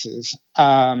in Texas.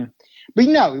 But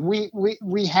no,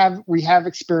 we have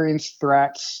experienced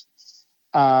threats.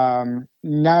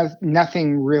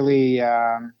 Nothing really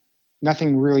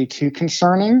too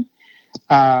concerning.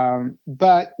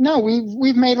 But no,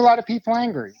 we've made a lot of people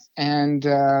angry, and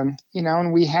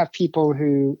and we have people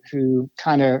who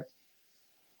kind of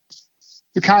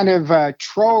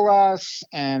troll us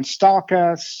and stalk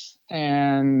us,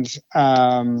 and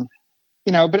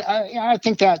but I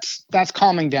think that's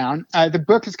calming down. The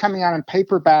book is coming out in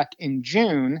paperback in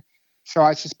June, so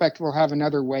I suspect we'll have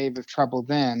another wave of trouble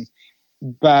then.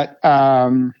 But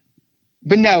no,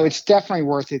 it's definitely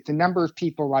worth it. The number of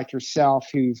people like yourself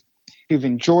who've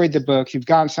enjoyed the book, who've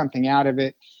gotten something out of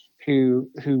it, who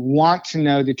want to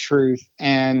know the truth,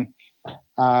 and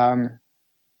have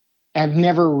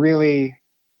never really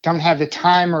don't have the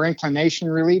time or inclination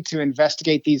really to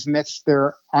investigate these myths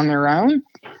on their own.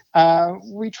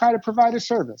 We try to provide a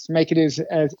service, make it as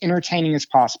entertaining as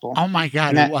possible. Oh my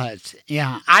God, it was.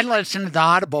 Yeah. I listened to the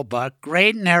Audible book,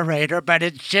 great narrator, but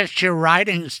it's just your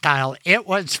writing style. It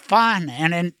was fun.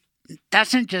 And it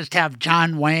doesn't just have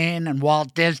John Wayne and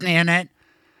Walt Disney in it,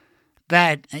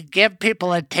 but give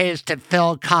people a taste of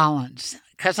Phil Collins.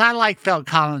 Because I like Phil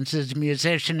Collins as a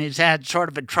musician. He's had sort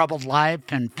of a troubled life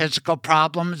and physical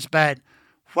problems, but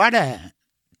what a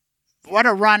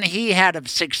run he had of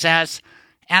success.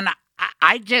 And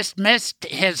I just missed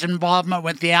his involvement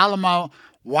with the Alamo.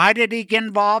 Why did he get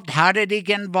involved? How did he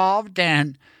get involved?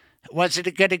 And was it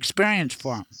a good experience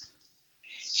for him?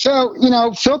 So,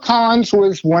 Phil Collins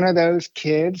was one of those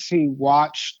kids who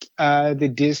watched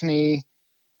the Disney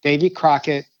Davy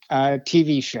Crockett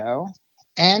TV show,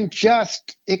 and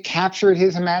it captured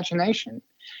his imagination.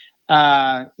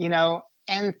 And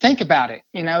think about it.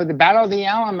 The Battle of the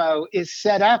Alamo is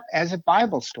set up as a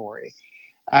Bible story.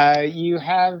 You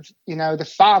have,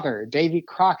 the father, Davy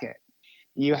Crockett.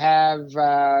 You have,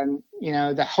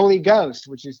 the Holy Ghost,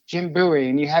 which is Jim Bowie,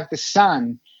 and you have the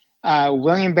son,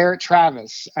 William Barrett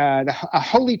Travis, a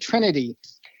Holy Trinity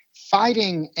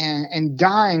fighting and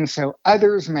dying so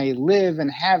others may live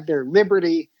and have their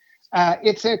liberty.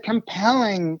 It's a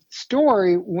compelling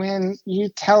story when you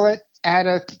tell it at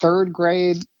a 3rd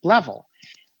grade level.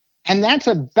 And that's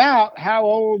about how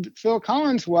old Phil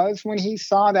Collins was when he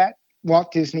saw that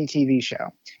Walt Disney TV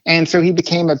show. And so he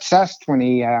became obsessed when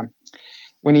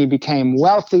he became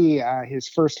wealthy. His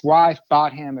first wife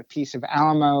bought him a piece of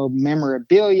Alamo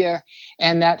memorabilia,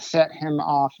 and that set him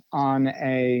off on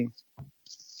a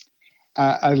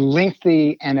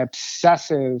lengthy and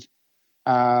obsessive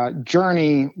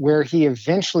journey where he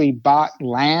eventually bought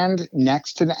land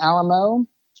next to the Alamo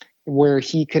where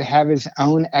he could have his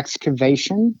own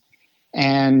excavation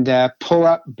and pull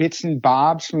up bits and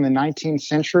bobs from the 19th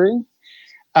century.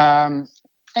 And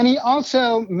he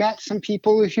also met some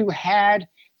people who had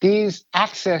these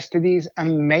access to these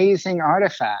amazing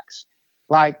artifacts,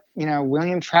 like,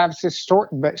 William Travis's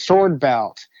sword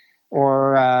belt,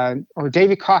 or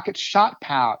Davy Crockett's shot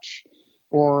pouch,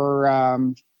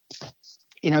 or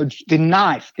the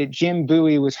knife that Jim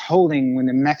Bowie was holding when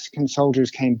the Mexican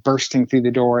soldiers came bursting through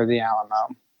the door of the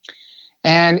Alamo.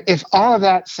 And if all of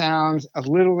that sounds a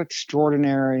little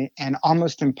extraordinary and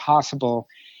almost impossible,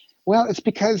 well, it's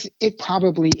because it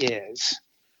probably is.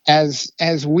 As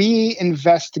we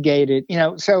investigated,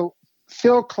 so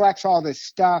Phil collects all this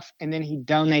stuff and then he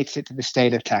donates it to the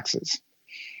state of Texas.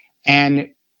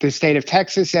 And the state of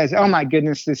Texas says, oh my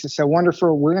goodness, this is so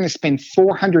wonderful. We're going to spend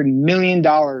 $400 million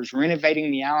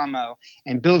renovating the Alamo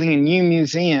and building a new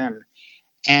museum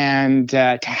and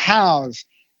to house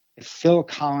the Phil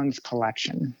Collins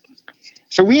collection.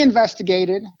 So we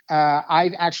investigated.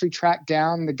 I actually tracked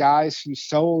down the guys who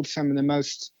sold some of the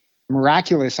most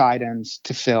miraculous items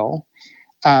to Phil.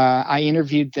 I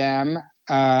interviewed them.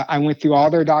 I went through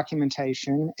all their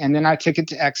documentation, and then I took it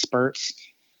to experts.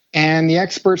 And the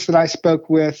experts that I spoke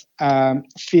with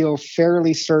feel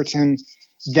fairly certain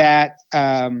that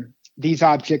these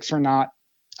objects are not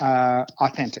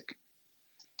authentic.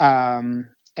 And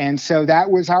so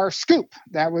that was our scoop.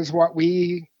 That was what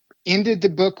we ended the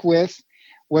book with,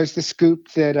 was the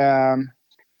scoop that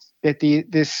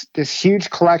this huge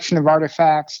collection of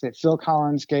artifacts that Phil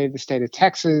Collins gave the state of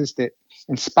Texas that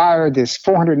inspired this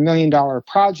 $400 million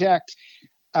project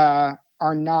are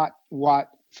not what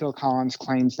Phil Collins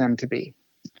claims them to be.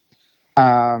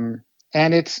 And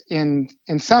it's in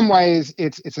some ways,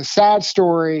 it's a sad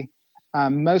story.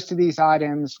 Most of these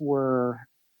items were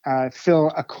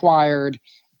Phil acquired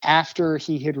after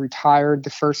he had retired the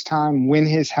first time, when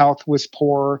his health was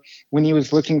poor, when he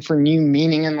was looking for new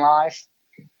meaning in life.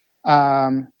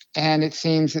 And it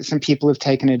seems that some people have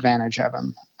taken advantage of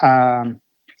him.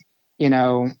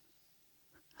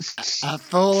 A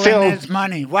fool and his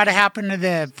money. What happened to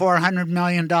the $400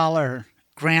 million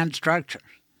grand structure?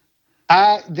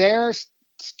 They're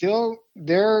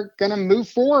going to move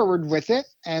forward with it,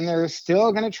 and they're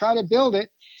still going to try to build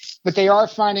it, but they are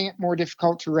finding it more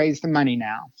difficult to raise the money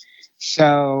now.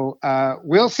 So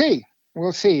we'll see.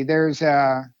 We'll see. There's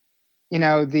the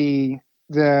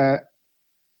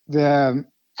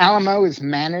Alamo is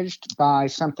managed by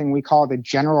something we call the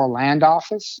General Land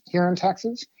Office here in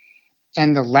Texas,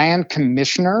 and the land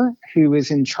commissioner who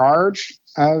is in charge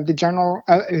of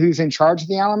who's in charge of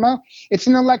the Alamo, it's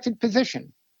an elected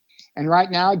position. And right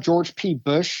now, George P.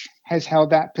 Bush has held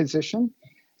that position,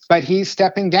 but he's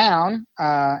stepping down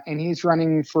and he's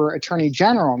running for attorney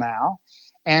general now.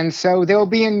 And so there'll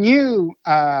be a new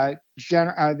land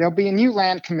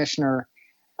commissioner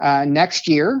next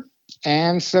year.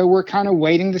 And so we're kind of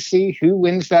waiting to see who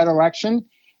wins that election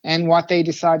and what they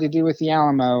decide to do with the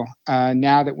Alamo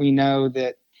now that we know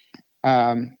that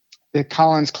the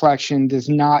Collins collection does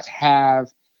not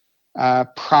have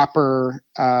proper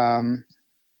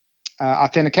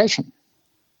authentication.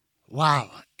 Wow.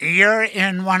 You're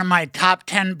in one of my top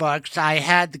 10 books. I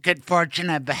had the good fortune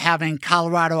of having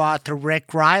Colorado author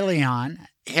Rick Riley on,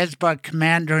 his book,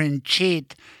 Commander-in-Chief.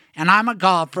 And I'm a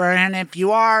golfer, and if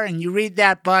you are and you read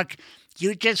that book,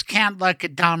 you just can't look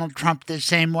at Donald Trump the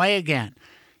same way again.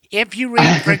 If you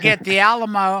read Forget the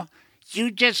Alamo,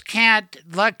 you just can't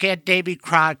look at Davy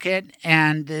Crockett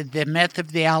and the myth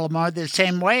of the Alamo the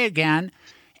same way again.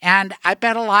 And I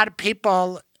bet a lot of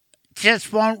people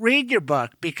just won't read your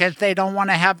book because they don't want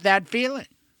to have that feeling.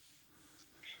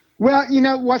 Well,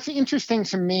 what's interesting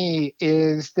to me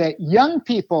is that young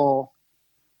people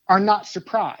are not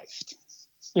surprised.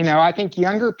 I think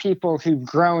younger people who've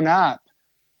grown up,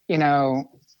 in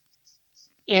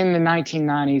the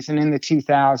 1990s and in the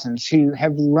 2000s, who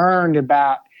have learned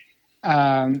about,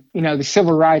 the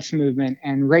civil rights movement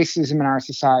and racism in our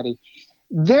society,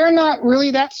 they're not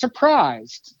really that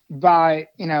surprised by,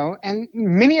 and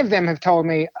many of them have told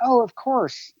me, oh, of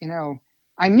course,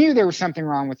 I knew there was something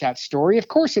wrong with that story. Of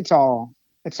course, it's all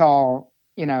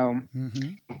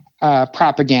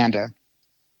propaganda.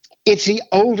 It's the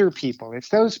older people. It's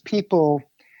those people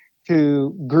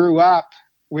who grew up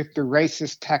with the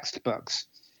racist textbooks,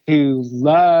 who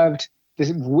loved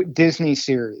the Disney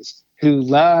series, who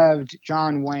loved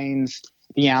John Wayne's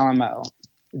The Alamo.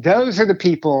 Those are the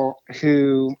people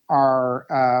who are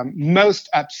most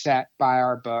upset by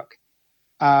our book.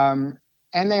 And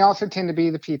they also tend to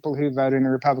be the people who vote in the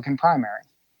Republican primary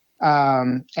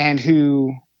and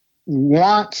who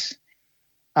want,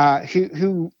 I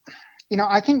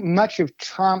think much of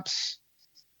Trump's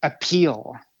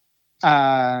appeal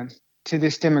to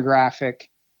this demographic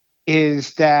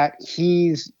is that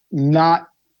he's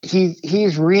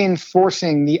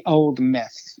reinforcing the old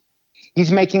myths.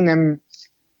 He's making them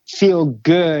feel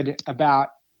good about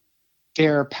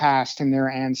their past and their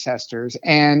ancestors,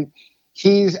 and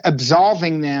he's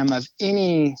absolving them of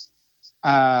any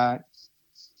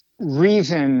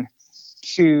reason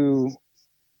to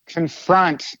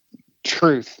confront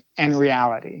truth and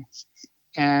reality.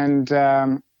 And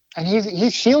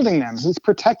he's shielding them. He's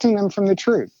protecting them from the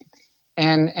truth.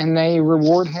 And they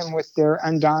reward him with their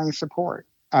undying support.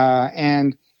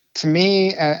 And to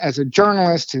me, as a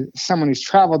journalist, someone who's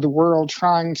traveled the world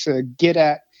trying to get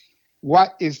at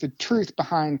what is the truth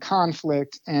behind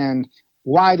conflict and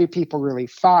why do people really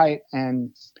fight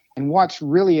and what's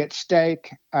really at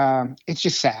stake, it's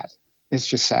just sad. It's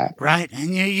just sad. Right.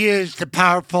 And you use the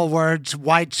powerful words,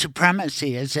 white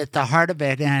supremacy is at the heart of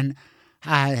it. And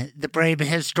the brave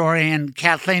historian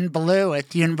Kathleen Ballou at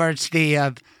the University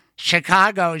of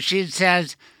Chicago, she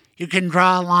says you can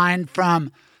draw a line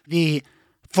from the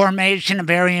formation of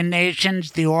Aryan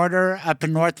nations, the order up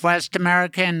in Northwest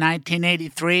America in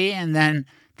 1983, and then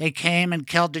they came and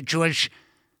killed a Jewish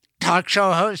talk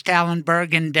show host, Alan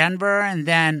Berg, in Denver, and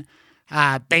then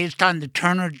based on the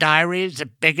Turner Diaries, a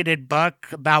bigoted book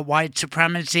about white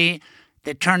supremacy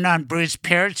that turned on Bruce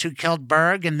Pierce, who killed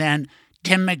Berg, and then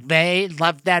Tim McVeigh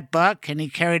loved that book, and he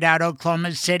carried out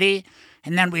Oklahoma City.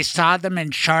 And then we saw them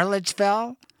in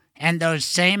Charlottesville, and those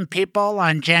same people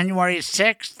on January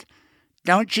 6th.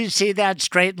 Don't you see that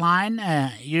straight line?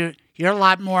 You're a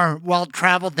lot more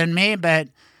well-traveled than me, but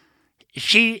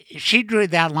she drew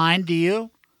that line. Do you?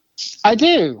 I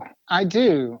do. I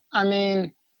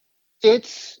mean,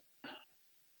 it's,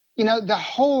 the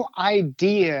whole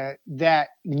idea that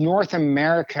North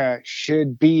America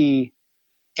should be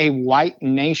a white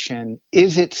nation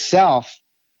is itself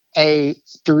the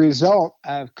result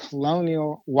of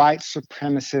colonial white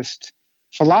supremacist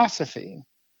philosophy.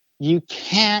 You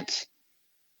can't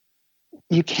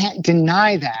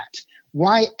deny that.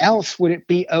 Why else would it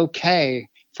be okay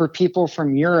for people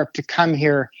from Europe to come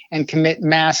here and commit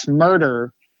mass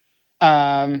murder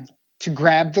to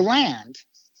grab the land?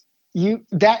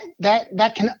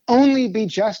 That can only be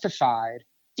justified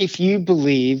if you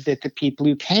believe that the people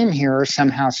who came here are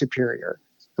somehow superior,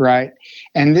 right?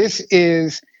 And this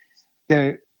is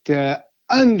the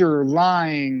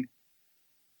underlying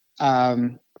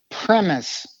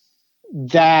premise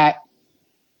that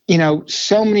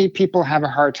so many people have a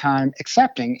hard time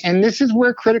accepting. And this is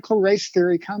where critical race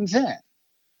theory comes in,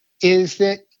 is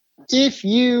that if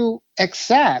you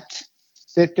accept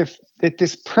that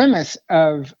this premise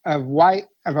of a white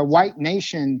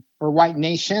nation or white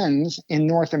nations in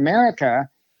North America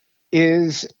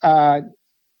is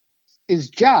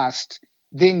just,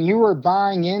 then you are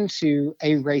buying into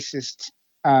a racist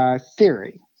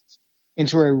theory,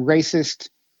 into a racist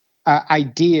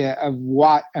idea of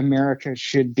what America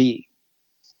should be.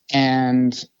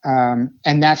 And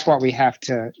that's what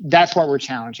that's what we're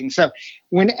challenging. So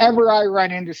whenever I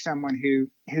run into someone who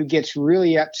gets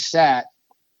really upset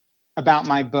about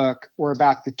my book or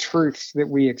about the truths that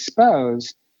we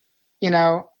expose,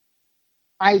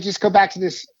 I just go back to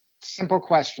this simple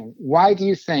question. Why do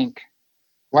you think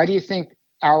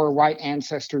our white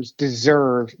ancestors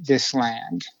deserve this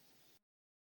land?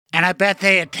 And I bet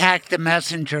they attacked the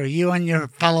messenger, you and your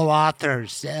fellow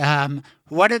authors.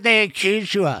 What did they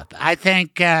accuse you of? I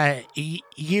think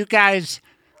you guys,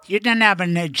 you didn't have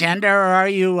an agenda, or are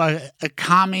you a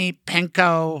commie,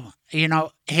 pinko,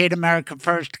 hate America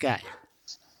first guy?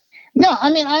 No,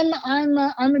 I mean,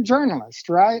 I'm a journalist,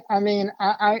 right? I mean,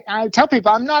 I tell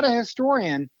people I'm not a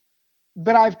historian,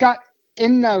 but I've got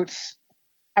endnotes.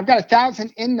 I've got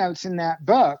 1,000 endnotes in that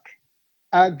book,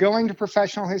 going to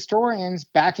professional historians,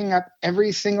 backing up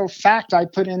every single fact I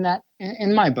put in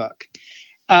my book.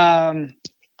 America's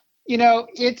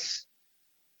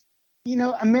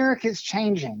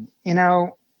changing.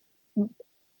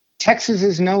 Texas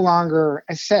is no longer,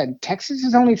 as said, Texas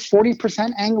is only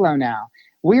 40% Anglo now.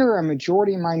 We are a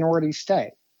majority minority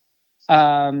state.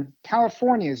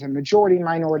 California is a majority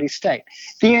minority state.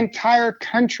 The entire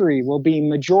country will be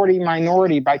majority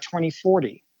minority by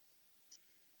 2040.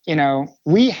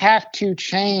 We have to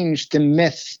change the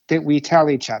myths that we tell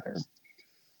each other.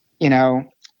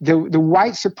 The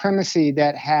white supremacy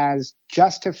that has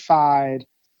justified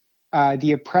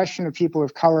the oppression of people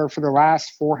of color for the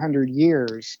last 400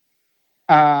 years,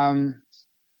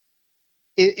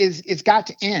 it's got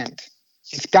to end.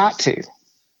 It's got to.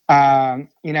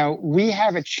 We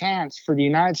have a chance for the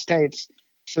United States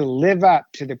to live up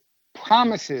to the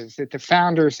promises that the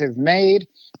founders have made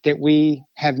that we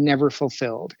have never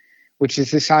fulfilled, which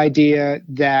is this idea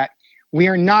that we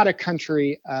are not a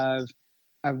country of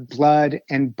blood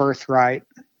and birthright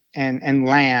and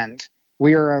land.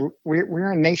 We're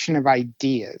a nation of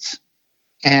ideas,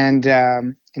 and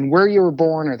where you were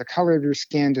born or the color of your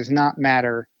skin does not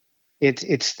matter.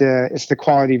 It's the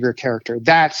quality of your character.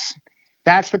 That's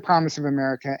the promise of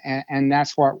America, and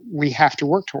that's what we have to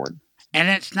work toward. And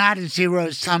it's not a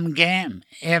zero-sum game.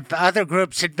 If other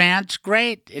groups advance,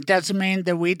 great. It doesn't mean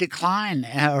that we decline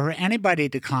or anybody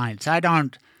declines. I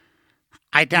don't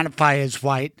identify as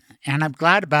white, and I'm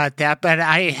glad about that. But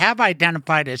I have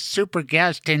identified as super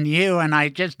guest in you, and I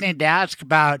just need to ask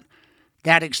about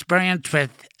that experience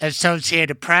with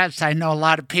Associated Press. I know a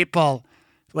lot of people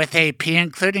with AP,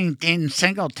 including Dean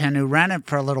Singleton, who ran it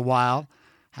for a little while,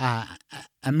 a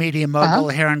media mogul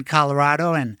here in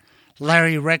Colorado, and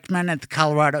Larry Rickman at the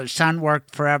Colorado Sun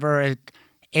worked forever at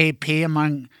AP,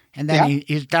 and then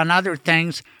he's done other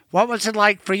things. What was it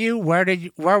like for you? Where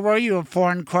were you a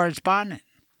foreign correspondent?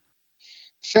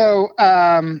 So,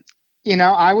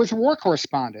 I was a war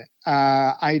correspondent.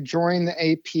 I joined the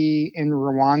AP in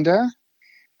Rwanda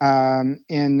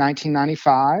in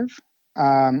 1995.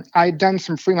 I'd done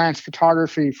some freelance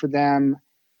photography for them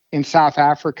in South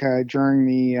Africa during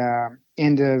the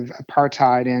end of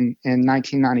apartheid in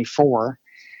 1994.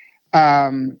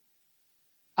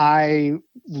 I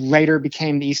later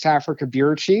became the East Africa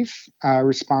bureau chief,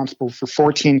 responsible for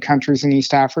 14 countries in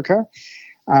East Africa.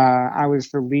 I was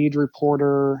the lead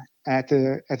reporter at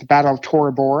the Battle of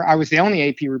Tora Bora. I was the only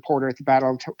AP reporter at the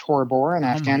Battle of Tora Bora in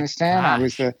Afghanistan. I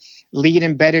was the lead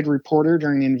embedded reporter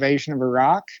during the invasion of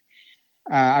Iraq.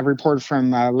 I reported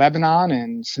from Lebanon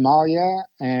and Somalia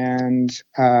and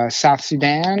South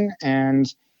Sudan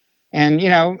and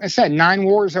I said 9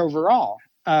 wars overall,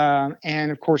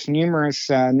 and of course numerous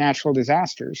natural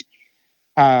disasters.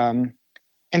 And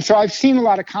so I've seen a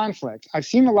lot of conflict. I've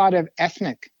seen a lot of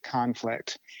ethnic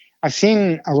conflict. I've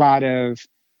seen a lot of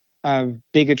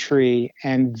bigotry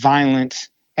and violent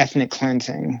ethnic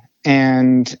cleansing.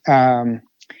 And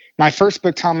my first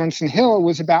book, Tomlinson Hill,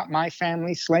 was about my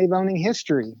family's slave-owning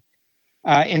history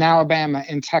in Alabama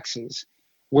and Texas,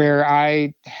 where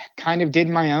I kind of did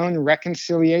my own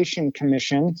reconciliation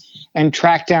commission and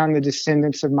tracked down the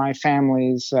descendants of my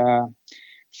family's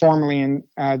formerly in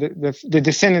the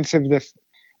descendants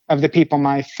of the people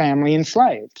my family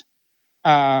enslaved,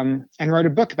 and wrote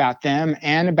a book about them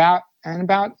and about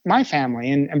my family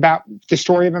and about the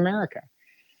story of America.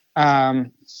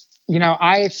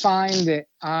 I find that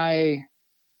I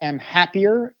am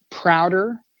happier,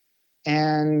 prouder,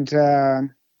 and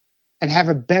have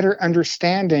a better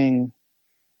understanding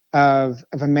of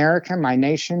America, my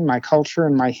nation, my culture,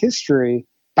 and my history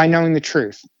by knowing the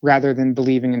truth rather than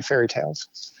believing in fairy tales.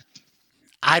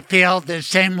 I feel the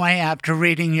same way after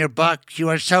reading your book. You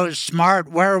are so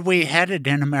smart. Where are we headed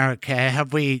in America?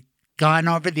 Have we gone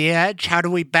over the edge? How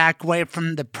do we back away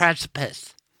from the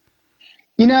precipice?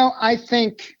 I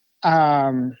think,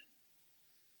 I'm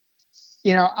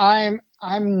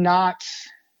not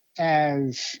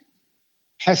as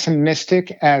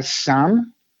pessimistic as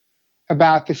some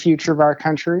about the future of our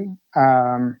country.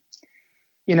 I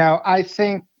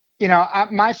think,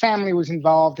 my family was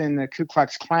involved in the Ku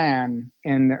Klux Klan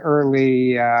in the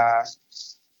early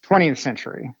 20th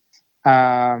century.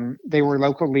 They were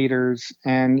local leaders,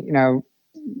 and,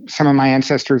 some of my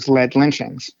ancestors led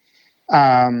lynchings.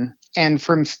 And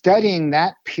from studying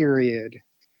that period,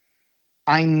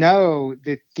 I know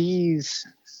that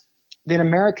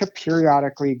America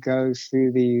periodically goes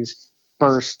through these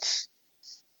bursts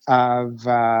of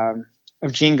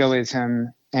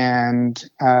jingoism and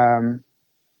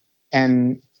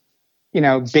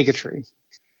bigotry,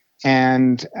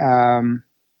 and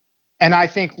I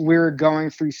think we're going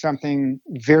through something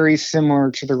very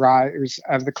similar to the rise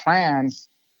of the Klan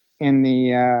in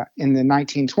the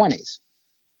 1920s.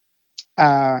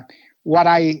 What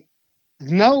I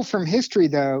know from history,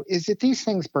 though, is that these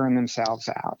things burn themselves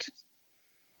out.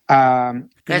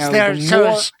 Because they're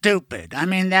so stupid. I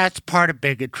mean, that's part of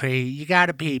bigotry. You got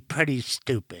to be pretty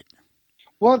stupid.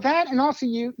 Well, that, and also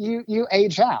you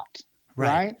age out,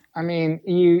 right? I mean,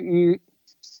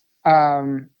 I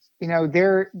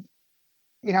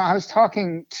was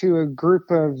talking to a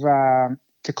group of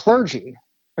clergy,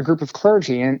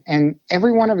 and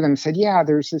every one of them said, yeah,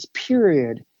 there's this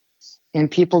period in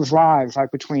people's lives,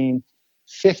 like between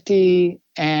 50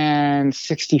 and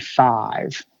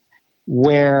 65,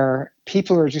 where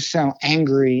people are just so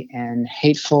angry and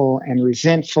hateful and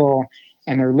resentful,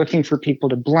 and they're looking for people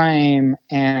to blame.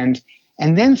 And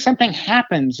then something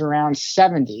happens around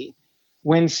 70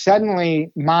 when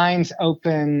suddenly minds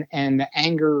open and the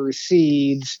anger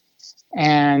recedes,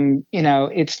 and,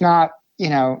 it's not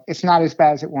as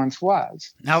bad as it once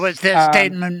was. Now, was this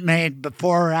statement made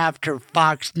before or after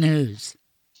Fox News?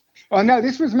 Well, no,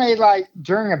 this was made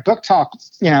during a book talk,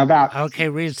 about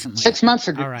recently. 6 months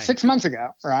ago. All right. 6 months ago,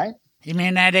 right? You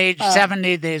mean at age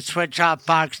 70 they switch off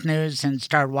Fox News and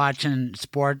start watching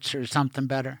sports or something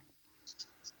better?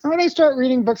 Or they start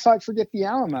reading books like Forget the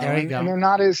Alamo, there you go. And they're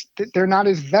not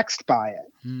as vexed by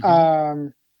it. Mm-hmm.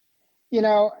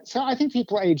 So I think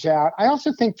people age out. I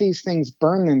also think these things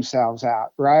burn themselves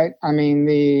out, right? I mean,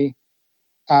 the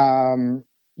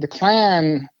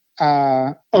Klan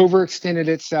overextended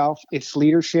itself. Its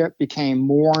leadership became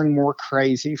more and more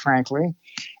crazy, frankly,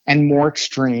 and more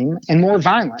extreme and more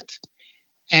violent.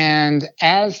 And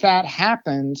as that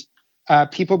happened,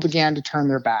 people began to turn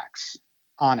their backs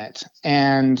on it.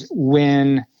 And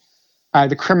when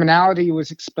the criminality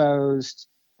was exposed,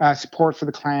 support for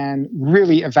the Klan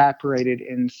really evaporated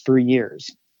in 3 years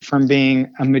from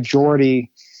being a majority.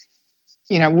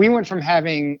 We went from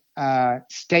having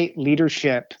state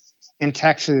leadership in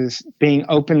Texas being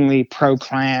openly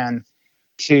pro-Klan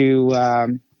to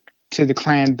the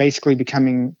Klan basically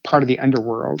becoming part of the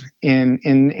underworld in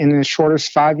the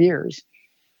shortest 5 years.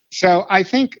 So I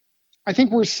think I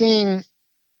think we're seeing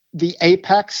the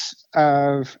apex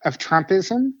of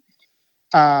Trumpism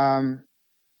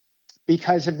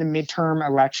because of the midterm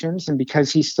elections and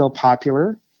because he's still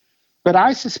popular. But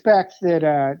I suspect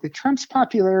that Trump's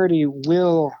popularity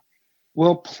will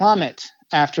plummet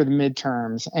after the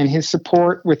midterms, and his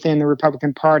support within the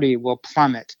Republican Party will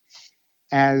plummet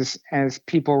as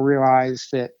people realize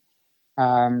that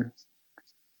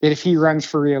if he runs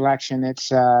for re-election,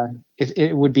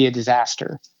 it would be a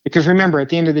disaster. Because remember, at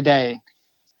the end of the day,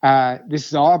 this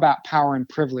is all about power and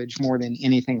privilege more than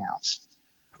anything else.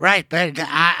 Right, but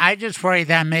I just worry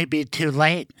that may be too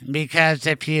late, because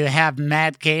if you have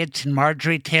Matt Gaetz and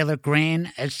Marjorie Taylor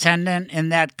Greene ascendant in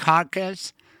that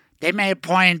caucus, they may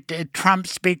appoint Trump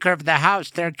Speaker of the House.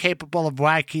 They're capable of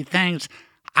wacky things.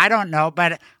 I don't know,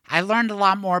 but I learned a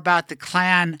lot more about the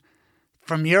Klan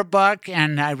from your book,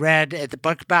 and I read the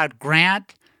book about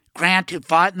Grant, who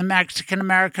fought in the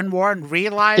Mexican-American War and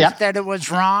realized that it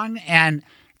was wrong, and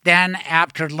then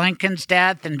after Lincoln's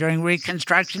death and during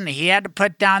Reconstruction, he had to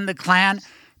put down the Klan.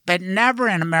 But never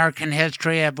in American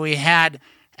history have we had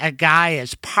a guy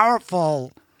as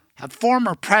powerful, a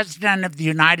former president of the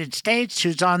United States,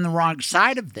 who's on the wrong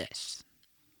side of this.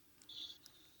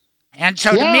 And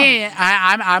so to me,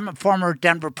 I'm a former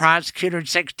Denver prosecutor,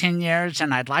 16 years,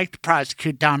 and I'd like to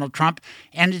prosecute Donald Trump.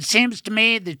 And it seems to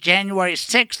me the January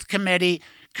 6th committee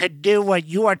could do what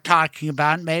you are talking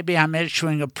about. Maybe I'm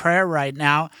issuing a prayer right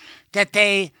now, that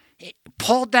they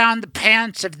pull down the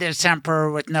pants of this emperor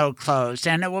with no clothes.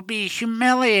 And it will be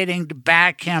humiliating to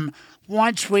back him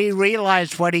once we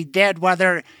realize what he did,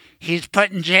 whether he's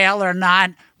put in jail or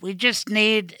not. We just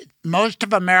need most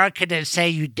of America to say,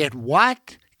 you did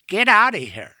what? Get out of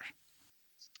here.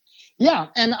 Yeah,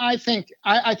 and I think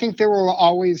there will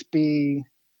always be,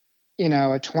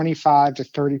 a 25 to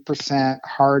 30%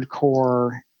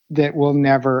 hardcore that will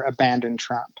never abandon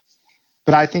Trump.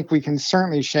 But I think we can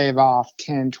certainly shave off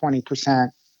 10, 20%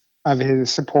 of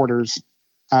his supporters.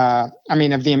 Of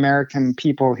the American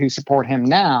people who support him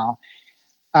now,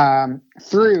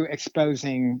 through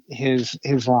exposing his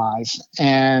lies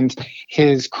and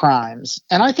his crimes.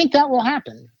 And I think that will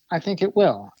happen. I think it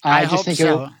will. I hope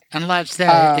so, unless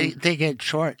they get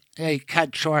short. They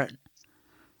cut short.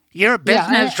 You're a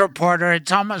business reporter.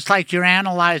 It's almost like you're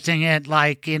analyzing it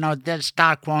like, this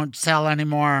stock won't sell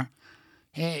anymore.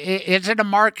 Is it a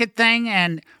market thing?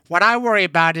 And what I worry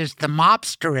about is the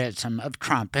mobsterism of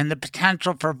Trump and the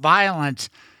potential for violence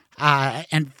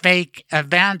and fake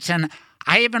events. And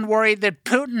I even worry that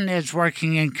Putin is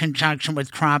working in conjunction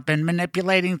with Trump and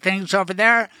manipulating things over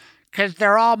there, because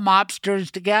they're all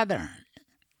mobsters together.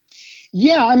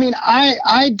 Yeah,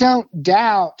 I don't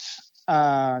doubt.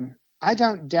 I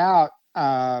don't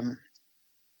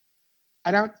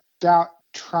doubt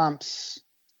Trump's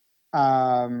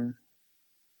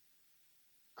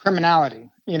criminality.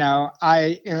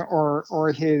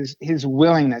 Or his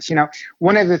willingness.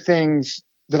 One of the things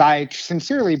that I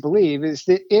sincerely believe is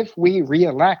that if we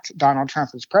reelect Donald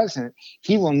Trump as president,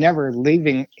 he will never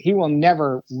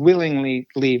willingly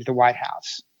leave the White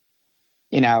House.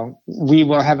 We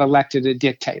will have elected a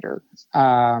dictator.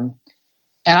 And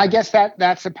I guess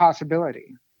that's a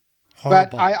possibility. Horrible.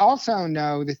 But I also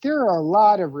know that there are a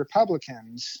lot of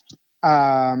Republicans.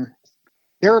 There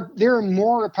are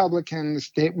more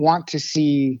Republicans that want to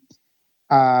see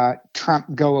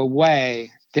Trump go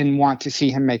away than want to see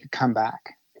him make a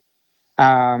comeback.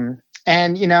 And,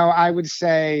 I would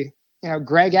say,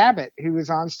 Greg Abbott, who was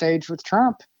on stage with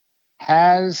Trump,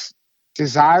 has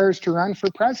desires to run for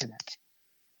president.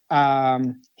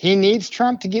 He needs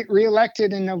Trump to get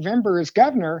reelected in November as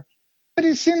governor. But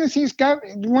as soon as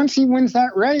once he wins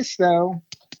that race, though,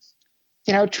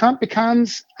 Trump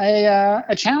becomes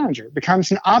a challenger,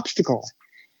 becomes an obstacle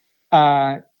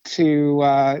to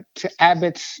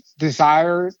Abbott's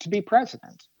desire to be be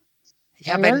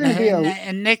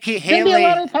Nikki Haley, a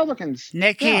lot of Republicans.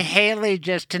 Haley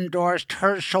just endorsed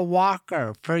Herschel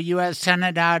Walker for U.S.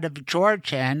 Senate out of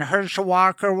Georgia, and Herschel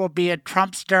Walker will be a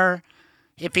Trumpster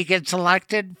if he gets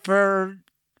elected for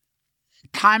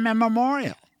time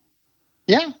immemorial.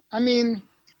 Yeah,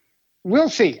 we'll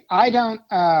see. I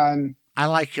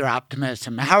like your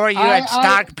optimism. How are you at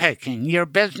stock picking? You're a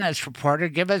business reporter.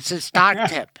 Give us a stock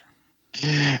tip.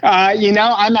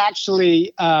 I'm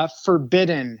actually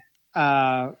forbidden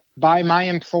by my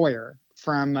employer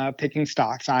from picking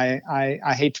stocks. I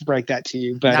hate to break that to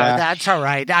you, but no, that's all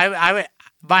right.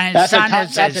 That's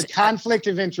a conflict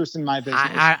of interest in my business.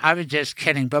 I was just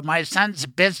kidding, but my son's a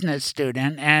business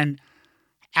student, and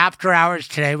after hours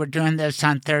today, we're doing this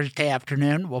on Thursday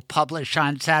afternoon. We'll publish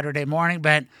on Saturday morning,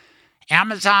 but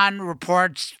Amazon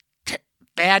reports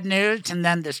bad news and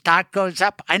then the stock goes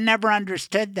up? I never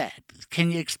understood that.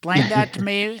 Can you explain that to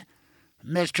me,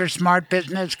 Mr. Smart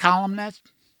Business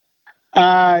columnist?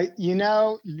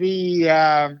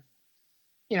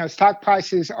 Stock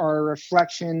prices are a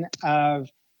reflection of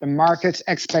the market's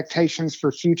expectations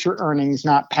for future earnings,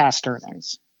 not past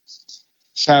earnings.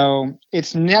 So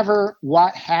it's never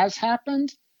what has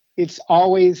happened. It's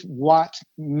always what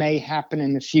may happen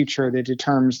in the future that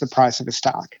determines the price of a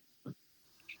stock.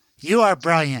 You are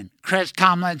brilliant, Chris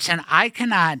Tomlinson. I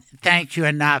cannot thank you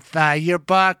enough. Your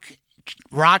book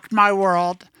rocked my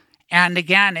world. And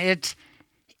again, it's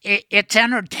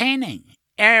entertaining,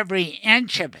 every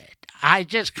inch of it. I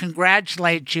just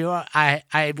congratulate you.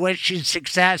 I wish you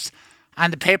success on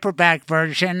the paperback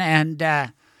version. And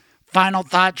final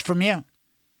thoughts from you.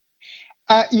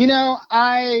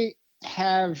 I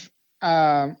have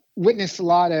witnessed a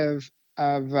lot of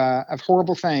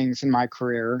horrible things in my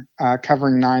career,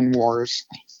 covering 9 wars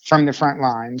from the front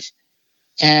lines.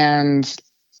 And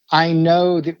I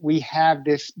know that we have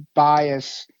this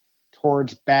bias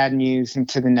towards bad news and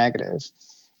to the negative.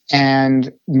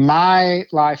 And my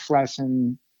life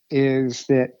lesson is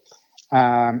that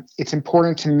it's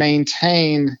important to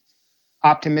maintain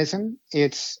optimism.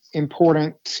 It's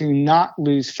important to not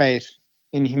lose faith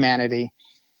in humanity.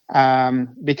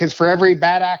 Because for every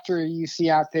bad actor you see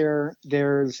out there,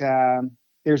 there's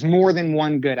more than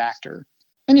one good actor.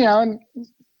 And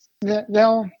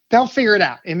they'll figure it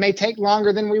out. It may take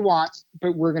longer than we want,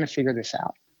 but we're going to figure this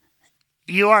out.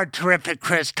 You are terrific,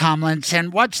 Chris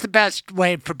Tomlinson. What's the best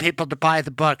way for people to buy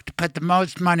the book, to put the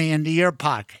most money into your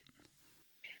pocket?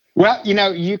 Well,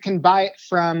 you can buy it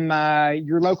from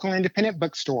your local independent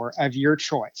bookstore of your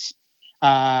choice.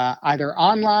 Either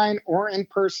online or in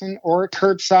person or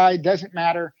curbside, doesn't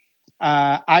matter.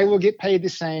 I will get paid the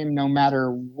same no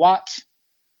matter what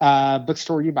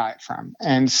bookstore you buy it from.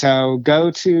 And so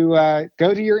go to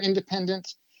your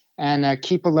independent and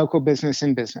keep a local business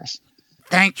in business.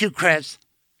 Thank you, Chris.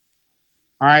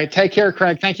 All right. Take care,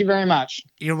 Craig. Thank you very much.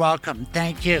 You're welcome.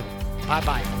 Thank you.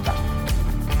 Bye-bye.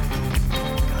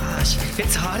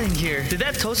 It's hot in here. Did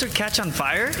that toaster catch on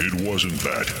fire? It wasn't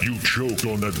that. You choked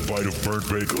on that bite of burnt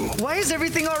bagel. Why is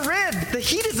everything all red? The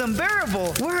heat is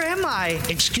unbearable. Where am I?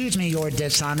 Excuse me, Your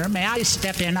Dishonor. May I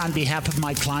step in on behalf of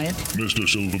my client? Mr.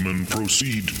 Silverman,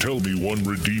 proceed. Tell me one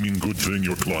redeeming good thing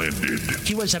your client did.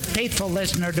 He was a faithful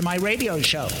listener to my radio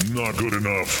show. Not good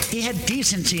enough. He had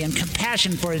decency and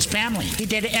compassion for his family. He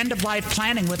did end-of-life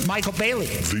planning with Michael Bailey.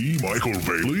 The Michael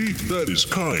Bailey? That is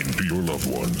kind to your loved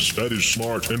ones. That is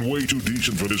smart and way too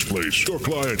decent for this place. Your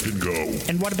client can go.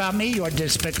 And what about me, Your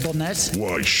Despicableness?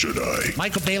 Why should I?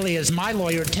 Michael Bailey is my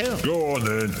lawyer, too. Go on,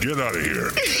 then. Get out of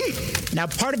here. Now,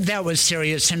 part of that was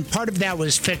serious and part of that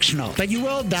was fictional. But you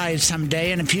will die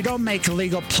someday, and if you don't make a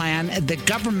legal plan, the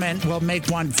government will make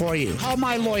one for you. Call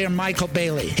my lawyer, Michael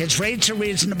Bailey. His rates are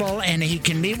reasonable, and he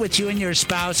can meet with you and your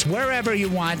spouse wherever you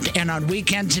want and on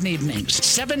weekends and evenings.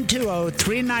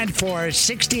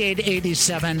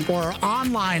 720-394-6887 or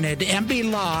online at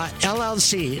mblawllc.com.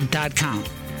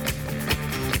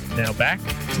 Now back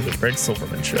to the Craig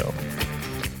Silverman Show.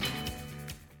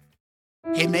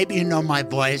 Hey, maybe you know my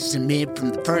voice and me from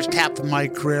the first half of my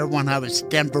career when I was a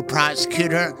Denver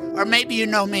prosecutor, or maybe you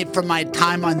know me from my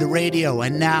time on the radio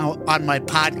and now on my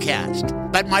podcast.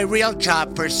 But my real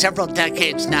job for several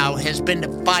decades now has been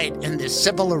to fight in the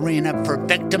civil arena for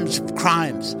victims of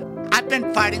crimes. I've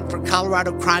been fighting for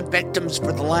Colorado crime victims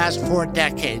for the last 4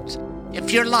 decades.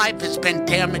 If your life has been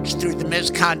damaged through the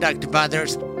misconduct of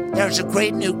others, there's a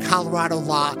great new Colorado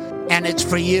law, and it's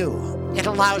for you. It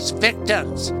allows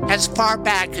victims, as far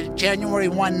back as January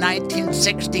 1,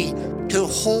 1960, to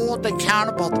hold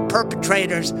accountable the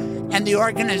perpetrators and the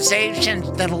organizations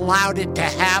that allowed it to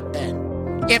happen.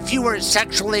 If you were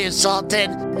sexually assaulted,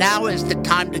 now is the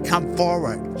time to come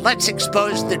forward. Let's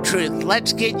expose the truth.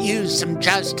 Let's get you some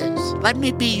justice. Let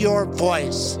me be your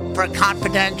voice. For a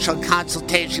confidential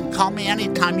consultation, call me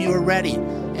anytime you are ready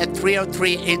at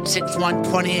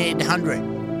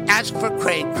 303-861-2800. Ask for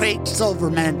Craig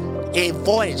Silverman, a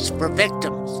voice for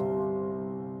victims.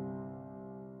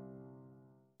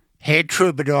 Hey,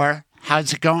 Troubadour.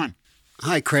 How's it going?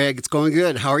 Hi, Craig. It's going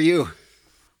good. How are you?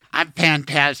 I'm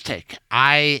fantastic.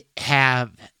 I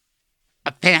have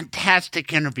a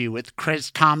fantastic interview with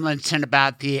Chris Tomlinson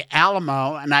about the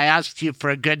Alamo, and I asked you for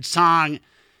a good song,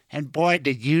 and boy,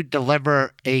 did you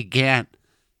deliver again.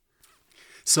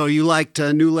 So you liked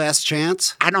New Last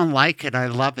Chance? I don't like it. I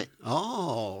love it.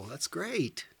 Oh, that's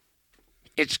great.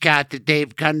 It's got the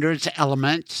Dave Gunders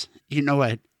elements. You know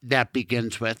what that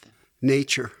begins with?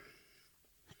 Nature.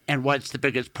 And what's the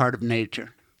biggest part of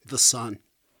nature? The sun.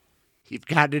 You've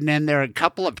got it in there a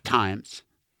couple of times.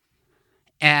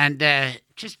 And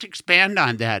just expand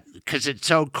on that, because it's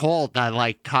so cold. I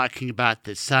like talking about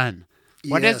the sun.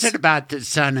 What is it about the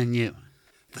sun and you?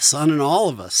 The sun in all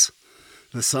of us.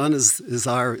 The sun is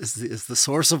the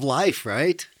source of life,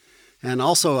 right? And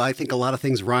also, I think a lot of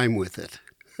things rhyme with it.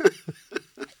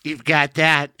 You've got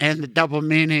that, and the double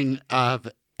meaning of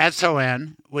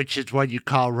S-O-N, which is what you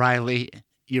call Riley,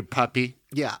 your puppy.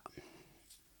 Yeah.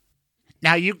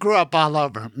 Now, you grew up all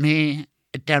over. Me,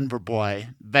 a Denver boy,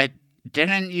 but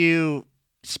didn't you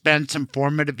spend some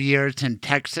formative years in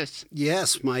Texas?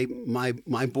 Yes, my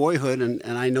boyhood,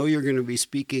 and I know you're going to be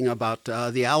speaking about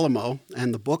the Alamo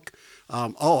and the book.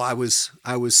 I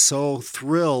was so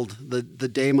thrilled the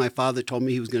day my father told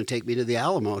me he was going to take me to the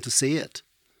Alamo to see it.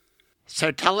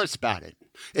 So tell us about it.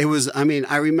 It was,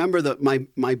 I remember that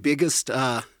my biggest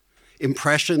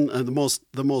impression,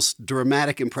 the most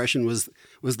dramatic impression was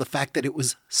the fact that it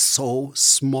was so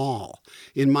small.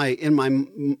 In my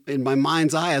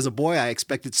mind's eye as a boy, I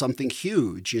expected something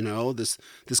huge, this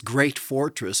great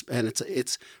fortress, and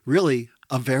it's really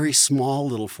a very small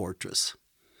little fortress.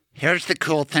 Here's the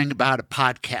cool thing about a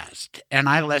podcast, and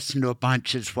I listen to a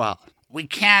bunch as well. We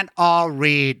can't all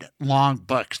read long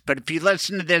books, but if you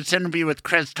listen to this interview with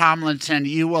Chris Tomlinson,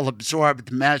 you will absorb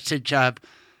the message of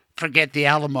Forget the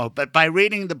Alamo. But by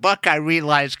reading the book, I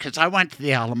realized, because I went to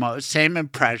the Alamo, same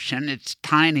impression, it's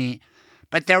tiny,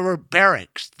 but there were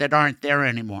barracks that aren't there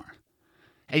anymore.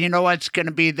 And you know what's going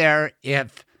to be there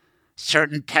if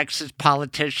certain Texas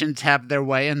politicians have their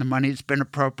way and the money's been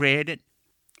appropriated?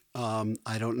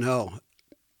 I don't know.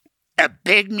 A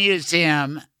big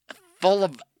museum full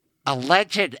of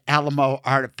alleged Alamo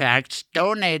artifacts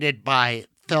donated by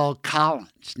Phil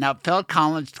Collins. Now, Phil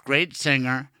Collins, the great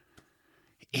singer,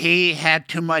 he had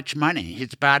too much money.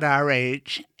 He's about our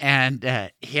age, and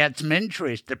he had some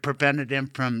injuries that prevented him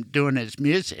from doing his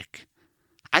music.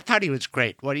 I thought he was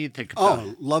great. What do you think about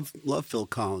it? Love Phil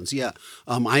Collins. Yeah,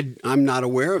 I'm not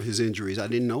aware of his injuries. I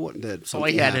didn't know that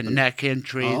something he had happened. A neck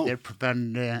injury that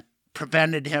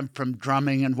prevented him from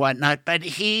drumming and whatnot. But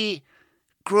he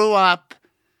grew up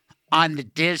on the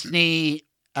Disney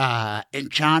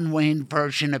and John Wayne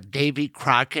version of Davy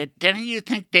Crockett. Didn't you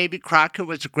think Davy Crockett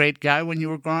was a great guy when you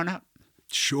were growing up?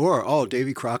 Sure. Oh,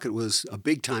 Davy Crockett was a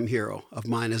big-time hero of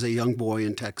mine as a young boy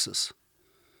in Texas.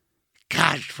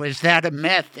 Gosh, was that a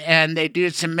myth? And they do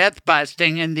some myth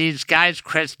busting, and these guys,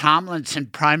 Chris Tomlinson,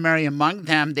 primary among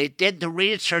them, they did the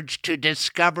research to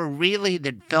discover really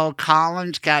that Phil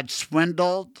Collins got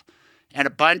swindled and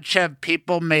a bunch of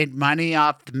people made money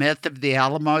off the myth of the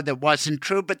Alamo that wasn't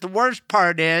true. But the worst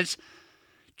part is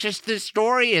just the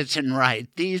story isn't right.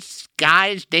 These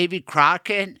guys, Davy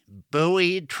Crockett,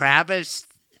 Bowie, Travis,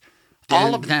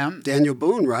 all of them. Daniel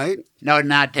Boone, right? No,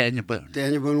 not Daniel Boone.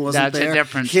 Daniel Boone wasn't there. That's a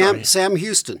different story. Sam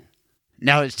Houston.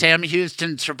 No, Sam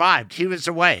Houston survived. He was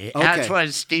away. Okay. As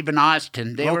was Stephen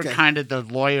Austin. They were kind of the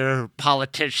lawyer,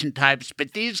 politician types.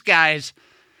 But these guys,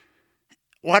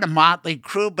 what a motley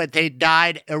crew, but they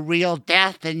died a real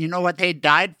death. And you know what they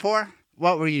died for?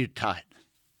 What were you taught?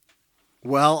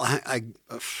 Well,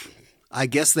 I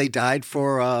guess they died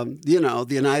for, the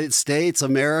United States,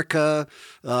 America,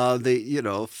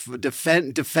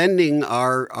 defending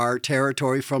our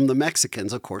territory from the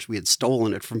Mexicans. Of course, we had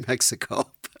stolen it from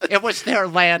Mexico. It was their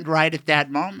land right at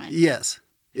that moment. Yes.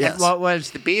 And what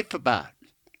was the beef about?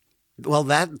 Well,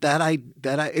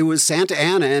 it was Santa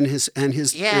Anna and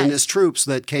his troops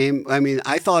that came. I mean,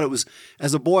 I thought it was,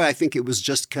 as a boy, I think it was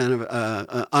just kind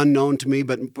of unknown to me,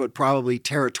 but probably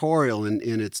territorial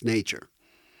in its nature.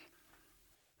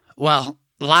 Well,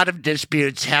 a lot of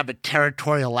disputes have a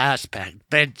territorial aspect,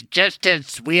 but just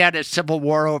as we had a civil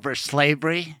war over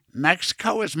slavery,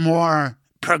 Mexico was more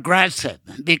progressive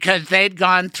because they'd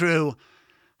gone through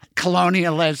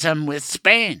colonialism with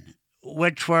Spain,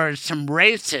 which were some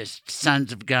racist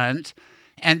sons of guns,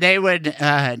 and they would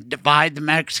divide the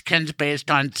Mexicans based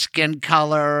on skin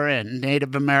color and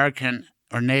Native American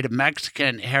or Native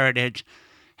Mexican heritage.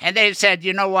 And they said,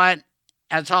 you know what,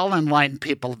 as all enlightened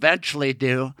people eventually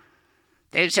do,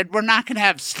 they said, we're not going to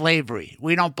have slavery.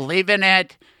 We don't believe in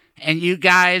it. And you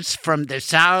guys from the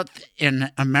South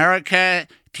in America,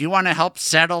 if you want to help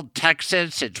settle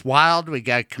Texas, it's wild. We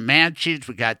got Comanches.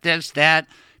 We got this, that.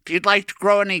 If you'd like to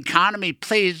grow an economy,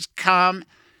 please come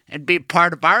and be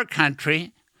part of our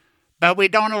country. But we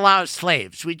don't allow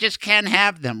slaves. We just can't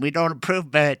have them. We don't approve.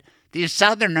 But these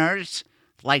Southerners,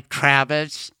 like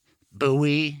Travis,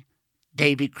 Bowie,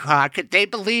 Davy Crockett, they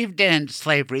believed in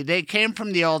slavery. They came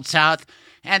from the Old South,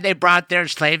 and they brought their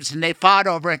slaves, and they fought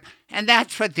over it. And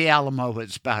that's what the Alamo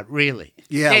was about, really.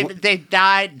 Yeah. They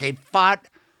died. They fought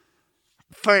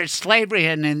for slavery,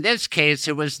 and in this case,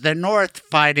 it was the North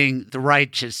fighting the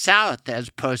righteous South as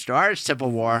opposed to our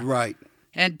Civil War. Right.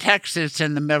 And Texas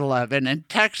in the middle of it. And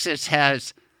Texas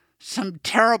has some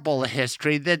terrible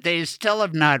history that they still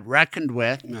have not reckoned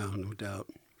with. No doubt.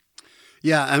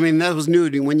 Yeah, I mean, that was new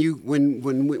to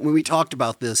when we talked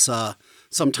about this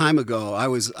some time ago. I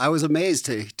was amazed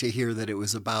to hear that it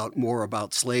was more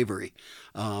about slavery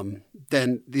than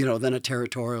a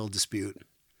territorial dispute.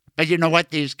 But you know what?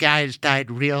 These guys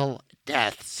died real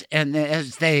deaths. And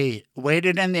as they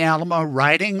waited in the Alamo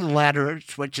writing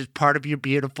letters, which is part of your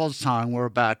beautiful song we're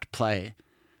about to play,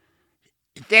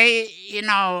 they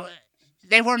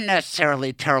weren't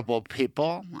necessarily terrible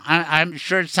people. I'm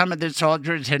sure some of the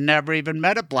soldiers had never even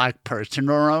met a black person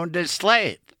or owned a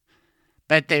slave.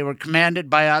 But they were commanded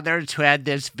by others who had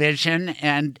this vision,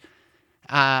 and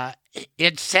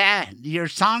it's sad. Your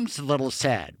song's a little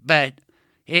sad, but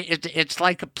it's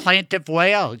like a plaintive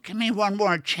wail. Give me one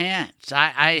more chance.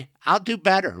 I'll do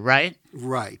better, right?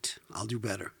 Right. I'll do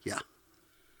better, yeah.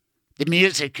 The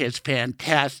music is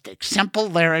fantastic. Simple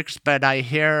lyrics, but I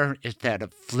hear, is that a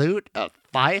flute, a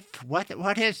fife? What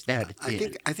is that? I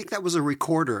think that was a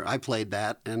recorder. I played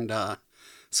that, and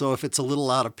so if it's a little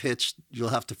out of pitch, you'll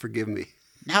have to forgive me.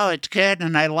 No, it's good,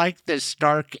 and I like this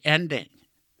stark ending.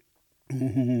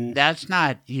 That's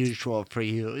not usual for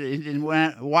you.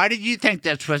 Why did you think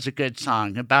this was a good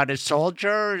song? About a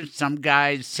soldier, some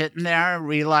guy sitting there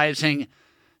realizing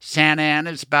Santa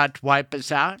Anna's about to wipe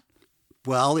us out?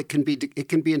 Well, it can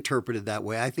be interpreted that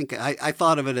way. I think I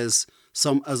thought of it as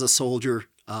a soldier,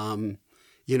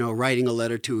 writing a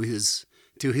letter to his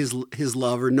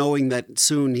lover, knowing that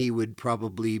soon he would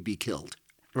probably be killed.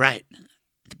 Right.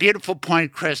 The beautiful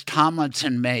point Chris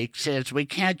Tomlinson makes is we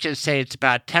can't just say it's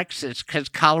about Texas because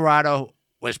Colorado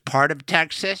was part of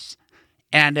Texas,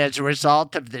 and as a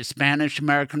result of the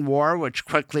Spanish-American War, which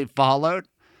quickly followed,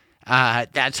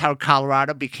 that's how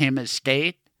Colorado became a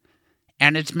state.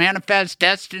 And it's manifest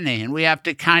destiny, and we have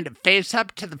to kind of face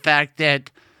up to the fact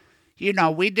that,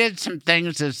 we did some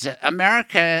things as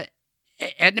America,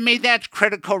 and to me that's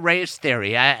critical race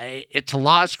theory. It's a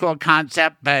law school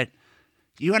concept, but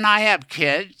you and I have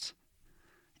kids,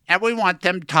 and we want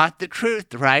them taught the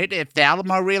truth, right? If the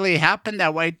Alamo really happened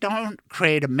that way, don't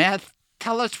create a myth.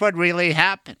 Tell us what really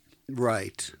happened.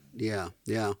 Right, yeah.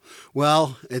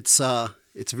 Well,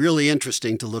 it's really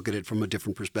interesting to look at it from a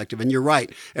different perspective. And you're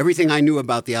right. Everything I knew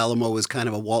about the Alamo was kind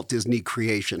of a Walt Disney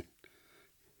creation.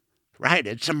 Right.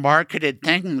 It's a marketed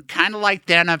thing, kind of like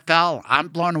the NFL. I'm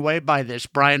blown away by this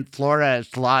Brian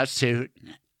Flores lawsuit.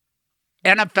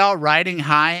 NFL riding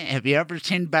high. Have you ever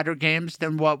seen better games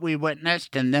than what we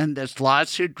witnessed? And then this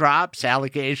lawsuit drops,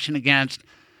 allegation against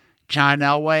John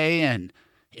Elway, and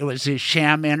it was a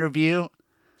sham interview.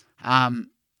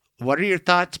 What are your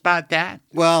thoughts about that?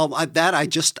 Well, I've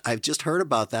just heard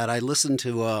about that. I listened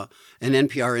to an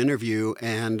NPR interview,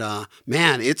 and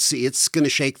man, it's going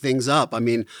to shake things up. I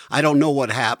mean, I don't know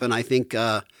what happened. I think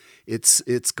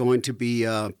it's going to be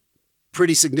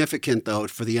pretty significant though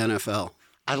for the NFL.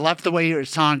 I love the way your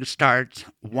song starts,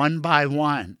 one by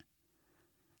one.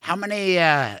 How many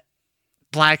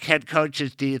black head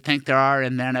coaches do you think there are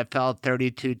in the NFL?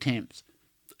 32 teams.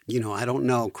 I don't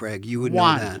know, Craig. You would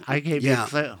know that. I gave you a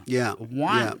clue. Yeah.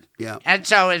 One. Yeah. And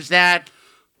so is that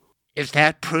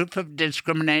proof of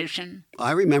discrimination?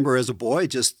 I remember as a boy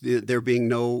just there being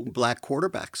no black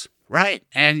quarterbacks. Right.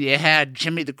 And you had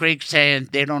Jimmy the Greek saying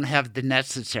they don't have the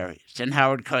necessaries. And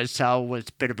Howard Cosell was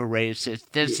a bit of a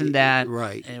racist, this and that.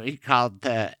 Right. And he called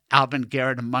Alvin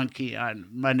Garrett a monkey on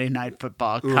Monday Night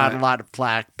Football. Caught a lot of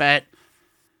flack. But,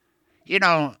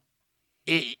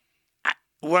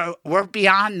 we're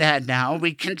beyond that now.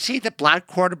 We can see that black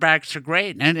quarterbacks are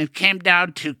great. And it came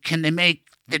down to, can they make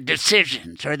the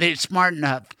decisions? Are they smart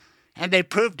enough? And they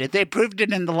proved it. They proved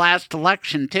it in the last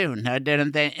election, too, now,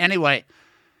 didn't they? Anyway,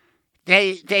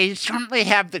 they certainly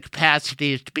have the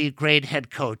capacities to be a great head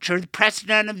coach or the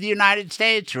president of the United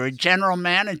States or a general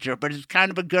manager, but it's kind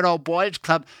of a good old boys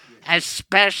club,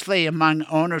 especially among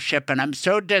ownership. And I'm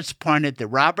so disappointed that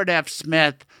Robert F.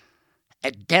 Smith,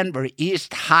 a Denver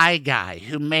East High guy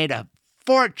who made a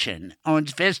fortune,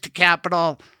 owns Vista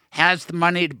Capital, has the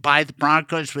money to buy the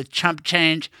Broncos with chump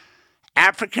change,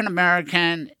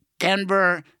 African-American,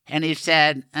 Denver, and he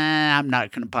said, I'm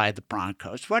not going to buy the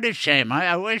Broncos. What a shame.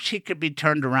 I wish he could be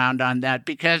turned around on that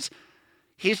because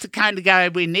he's the kind of guy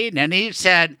we need. And he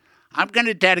said, I'm going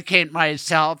to dedicate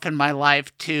myself and my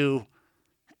life to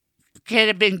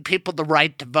giving people the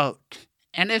right to vote.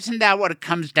 And isn't that what it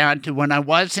comes down to? When I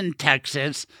was in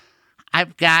Texas,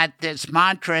 I've got this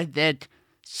mantra that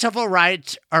civil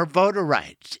rights are voter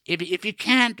rights. If you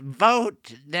can't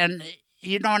vote, then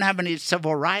you don't have any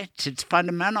civil rights. It's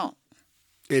fundamental.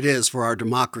 It is for our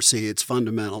democracy. It's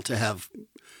fundamental to have,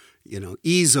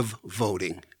 ease of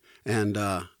voting. And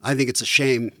I think it's a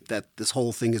shame that this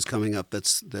whole thing is coming up.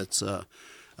 That's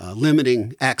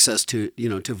limiting access to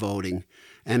to voting,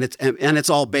 and it's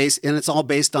all based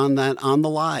on the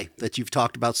lie that you've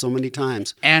talked about so many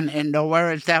times. And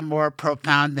nowhere is that more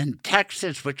profound than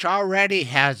Texas, which already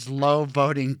has low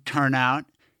voting turnout.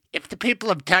 If the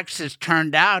people of Texas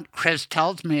turned out, Chris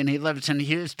tells me, and he lives in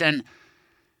Houston,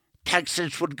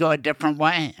 Texas would go a different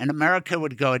way, and America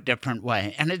would go a different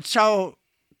way. And it's so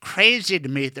crazy to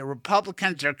me that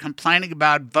Republicans are complaining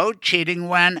about vote cheating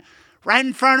when right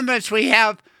in front of us we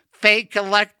have fake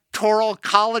electoral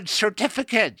college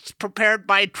certificates prepared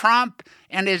by Trump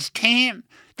and his team.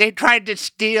 They tried to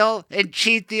steal and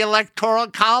cheat the electoral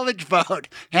college vote,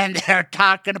 and they're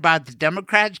talking about the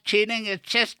Democrats cheating.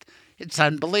 It's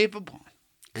unbelievable.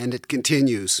 And it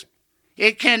continues.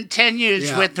 It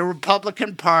continues with the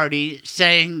Republican Party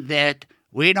saying that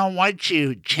we don't want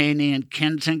you, Cheney and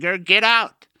Kinzinger, get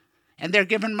out. And they're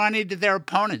giving money to their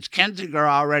opponents. Kinzinger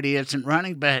already isn't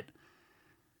running, but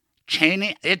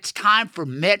Cheney, it's time for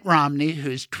Mitt Romney,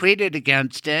 who's tweeted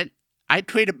against it. I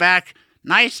tweeted back,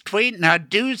 nice tweet, now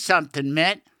do something,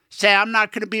 Mitt. Say I'm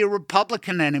not going to be a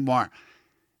Republican anymore.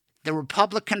 The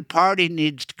Republican Party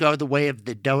needs to go the way of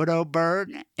the dodo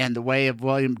bird and the way of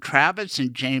William Travis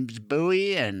and James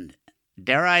Bowie and,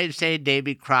 dare I say,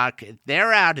 Davy Crockett.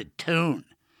 They're out of tune.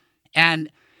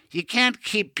 And you can't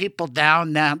keep people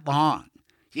down that long.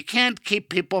 You can't keep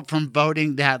people from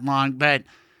voting that long, but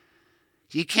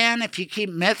you can if you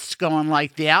keep myths going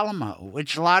like the Alamo,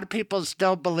 which a lot of people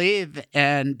still believe.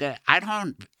 And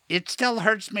it still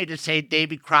hurts me to say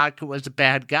Davy Crockett was a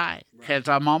bad guy because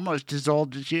I'm almost as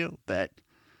old as you. But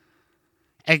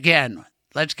again,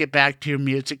 let's get back to your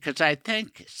music because I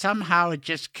think somehow it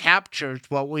just captures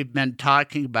what we've been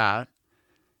talking about.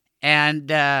 And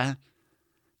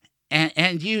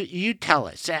you tell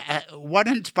us, what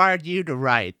inspired you to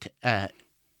write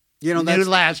New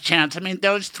Last Chance? I mean,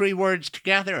 those three words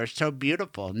together are so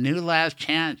beautiful. New Last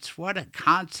Chance. What a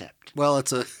concept. Well,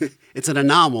 it's an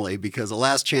anomaly because a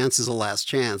last chance is a last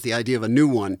chance. The idea of a new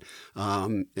one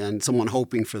and someone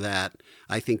hoping for that,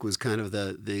 I think, was kind of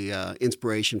the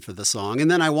inspiration for the song.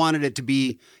 And then I wanted it to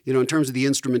be, in terms of the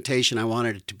instrumentation, I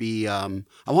wanted it to be, I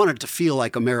wanted it to feel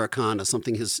like Americana,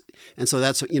 something and so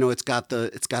that's, it's got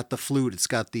the flute, it's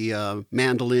got the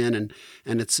mandolin,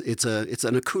 and it's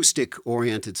an acoustic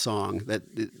oriented song that,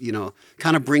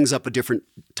 kind of brings up a different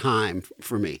time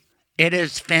for me. It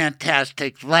is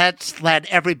fantastic. Let's let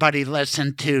everybody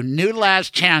listen to New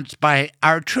Last Chance by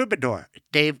our Troubadour,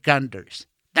 Dave Gunders.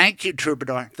 Thank you,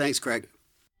 Troubadour. Thanks, Craig.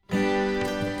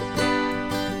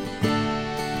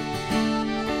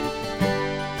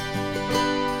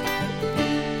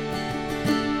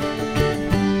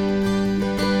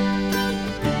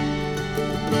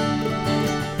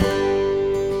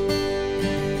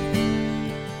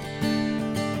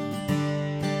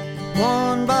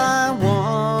 One by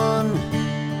one,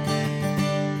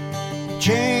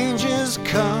 changes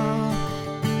come,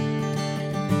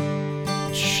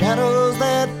 shadows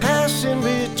that pass in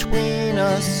between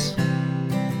us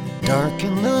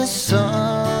darken the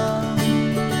sun.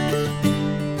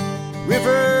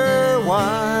 River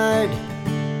wide,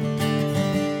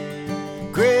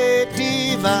 great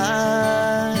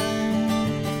divide,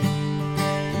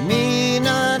 me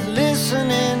not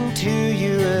listening to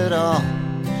you at all.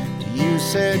 You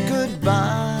said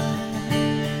goodbye,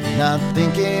 not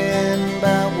thinking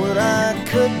about what I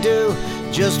could do,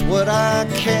 just what I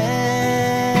can't.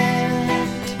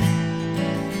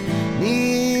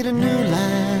 Need a new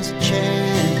last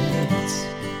chance.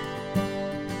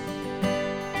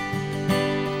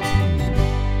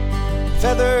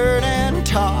 Feathered and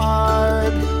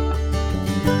tarred,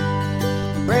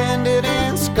 branded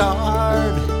and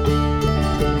scarred,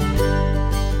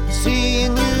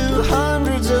 seeing you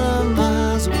hundreds of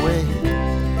miles away,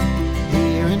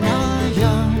 here in our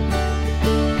yard,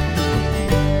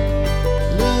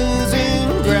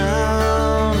 losing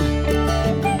ground,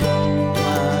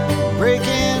 I'm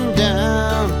breaking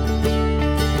down,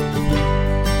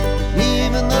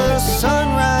 even the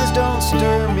sunrise don't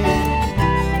stir me,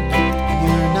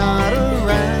 you're not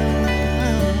around,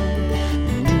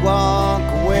 and you walk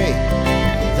away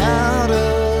without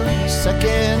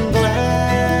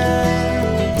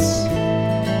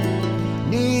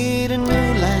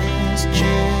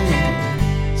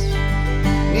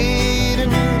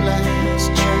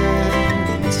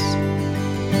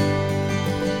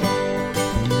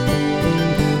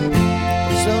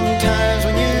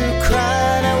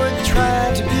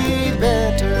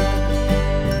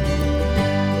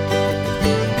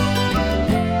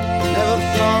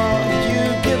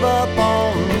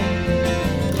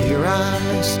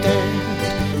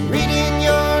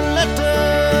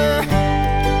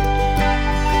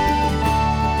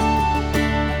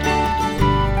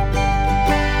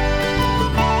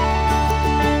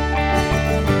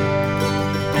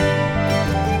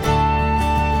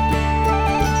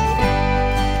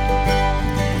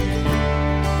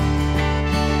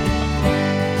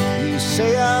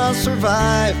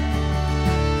survive,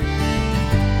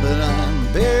 but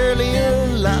I'm barely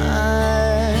alive.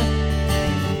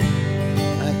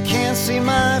 I can't see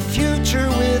my future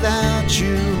without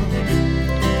you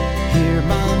here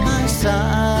by my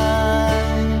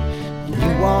side.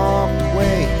 You walked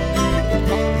away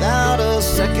without a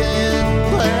second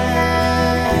glance.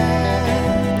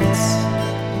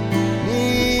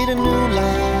 Need a new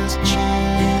last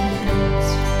chance.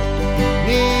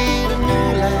 Need a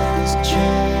new last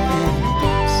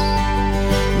chance.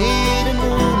 Need a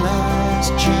new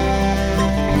last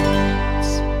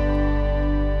chance.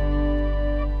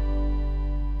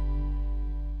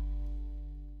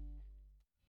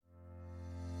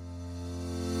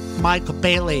 Michael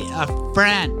Bailey, a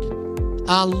friend,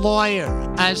 a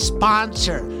lawyer, a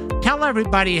sponsor. Tell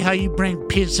everybody how you bring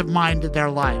peace of mind to their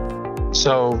life.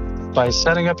 So by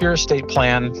setting up your estate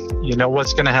plan, you know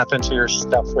what's going to happen to your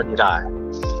stuff when you die.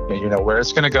 You know where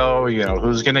it's going to go, you know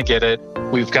who's going to get it.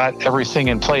 We've got everything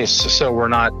in place, so we're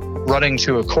not running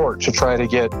to a court to try to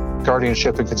get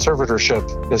guardianship and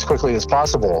conservatorship as quickly as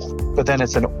possible. But then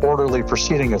it's an orderly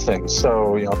proceeding of things.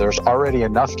 So, you know, there's already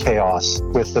enough chaos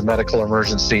with the medical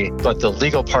emergency, but the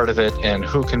legal part of it and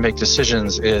who can make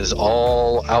decisions is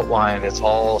all outlined. It's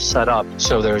all set up.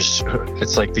 So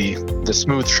it's like the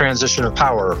smooth transition of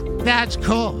power. That's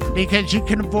cool, because you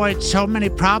can avoid so many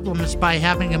problems by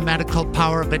having a medical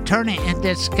power of attorney and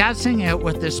discussing it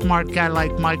with a smart guy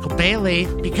like Michael Bailey,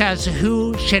 because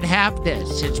who should have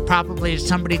this? It's probably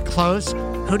somebody close.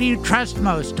 Who do you trust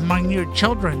most among your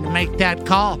children to make that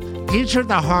call? These are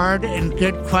the hard and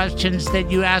good questions that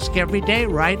you ask every day,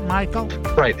 right, Michael?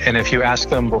 Right. And if you ask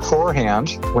them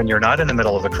beforehand, when you're not in the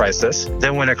middle of a crisis,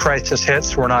 then when a crisis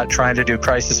hits, we're not trying to do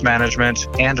crisis management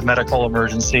and medical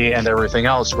emergency and everything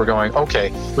else. We're going,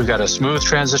 okay, we've got a smooth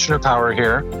transition of power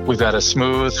here. We've got a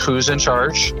smooth who's in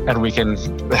charge, and we can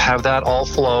have that all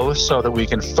flow so that we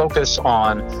can focus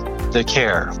on the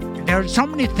care. There are so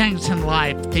many things in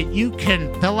life that you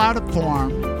can fill out a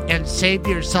form and save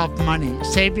yourself money,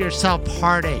 save yourself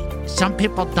heartache. Some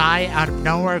people die out of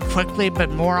nowhere quickly,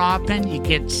 but more often you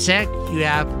get sick, you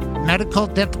have medical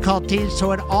difficulties,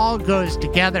 so it all goes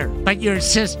together. But your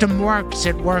system works,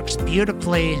 it works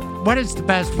beautifully. What is the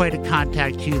best way to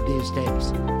contact you these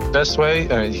days? Best way,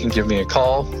 you can give me a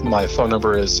call. My phone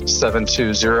number is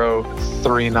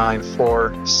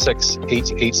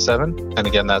 720-394-6887. And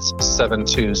again, that's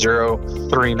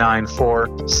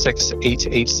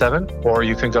 720-394-6887. Or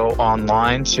you can go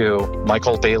online to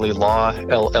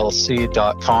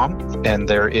michaelbaileylawllc.com. And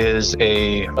there is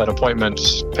an appointment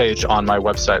page on my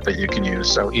website that you can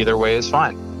use. So either way is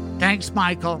fine. Thanks,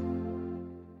 Michael.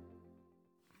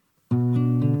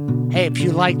 Hey, if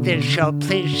you like this show,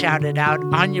 please shout it out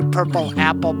on your Purple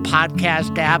Apple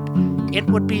podcast app. It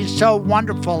would be so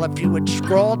wonderful if you would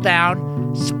scroll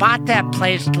down, spot that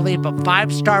place to leave a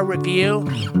 5-star review,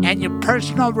 and your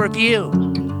personal review.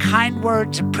 Kind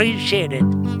words appreciated.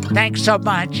 Thanks so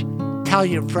much. Tell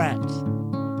your friends.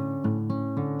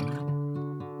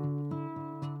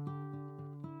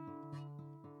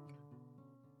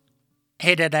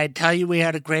 Hey, did I tell you we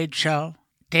had a great show?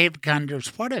 Dave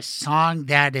Gunders, what a song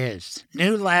that is.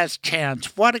 New Last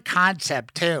Chance. What a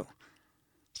concept, too.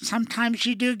 Sometimes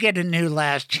you do get a new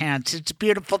last chance. It's a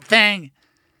beautiful thing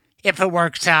if it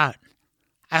works out.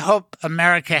 I hope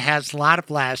America has a lot of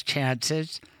last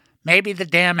chances. Maybe the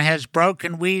dam has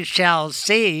broken. We shall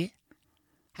see.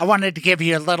 I wanted to give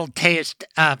you a little taste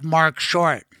of Mark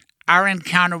Short. Our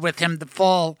encounter with him, the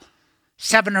full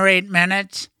 7 or 8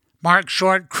 minutes. Mark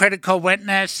Short, critical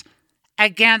witness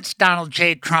against Donald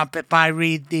J. Trump, if I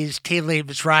read these tea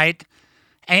leaves right.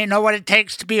 And you know what it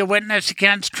takes to be a witness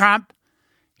against Trump?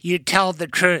 You tell the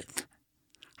truth.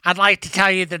 I'd like to tell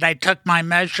you that I took my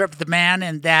measure of the man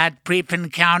in that brief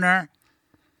encounter,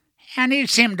 and he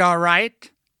seemed all right.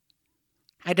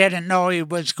 I didn't know he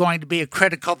was going to be a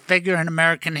critical figure in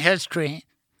American history.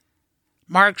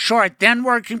 Mark Short, then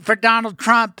working for Donald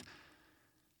Trump.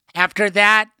 After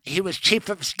that, he was chief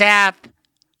of staff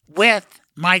with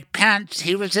Mike Pence.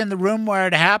 He was in the room where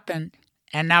it happened,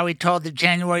 and now he told the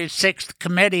January 6th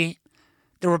committee,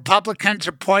 the Republicans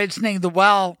are poisoning the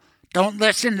well. Don't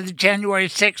listen to the January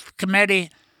 6th committee.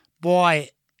 Boy,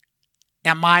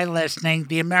 am I listening.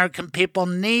 The American people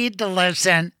need to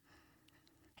listen,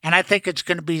 and I think it's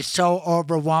going to be so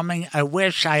overwhelming. I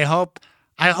hope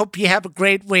you have a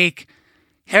great week.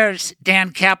 Here's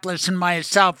Dan Caplis and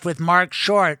myself with Mark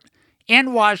Short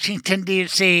in Washington,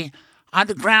 D.C., on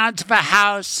the grounds of a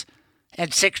house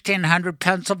at 1600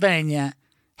 Pennsylvania.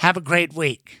 Have a great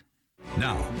week.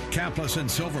 Now, Caplis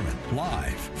and Silverman,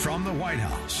 live from the White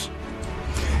House.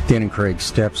 Dan and Craig,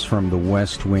 steps from the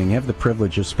West Wing. I have the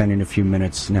privilege of spending a few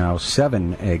minutes now,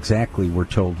 7 exactly, we're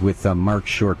told, with Mark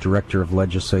Short, Director of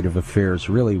Legislative Affairs,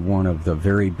 really one of the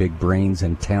very big brains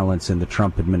and talents in the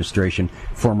Trump administration,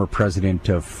 former president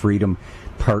of Freedom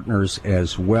Partners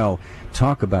as well.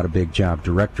 Talk about a big job.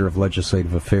 Director of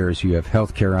Legislative Affairs. You have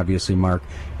health care, obviously, Mark,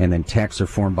 and then tax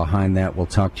reform behind that. We'll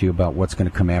talk to you about what's going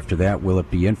to come after that. Will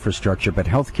it be infrastructure? But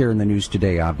health care in the news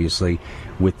today, obviously,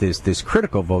 with this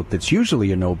critical vote that's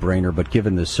usually a no-brainer, but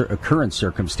given the current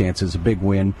circumstances, a big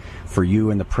win for you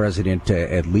and the president,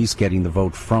 at least getting the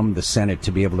vote from the Senate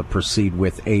to be able to proceed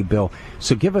with a bill.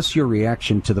 So give us your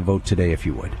reaction to the vote today, if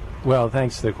you would. Well,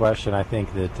 thanks for the question. I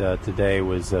think that today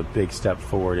was a big step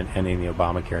forward in ending the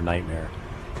Obamacare nightmare.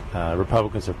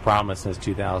 Republicans have promised since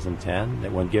 2010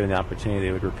 that when given the opportunity,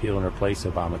 they would repeal and replace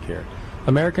Obamacare.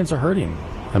 Americans are hurting.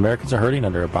 Americans are hurting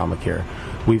under Obamacare.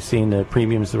 We've seen the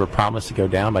premiums that were promised to go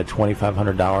down by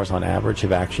 $2,500 on average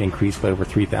have actually increased by over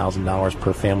 $3,000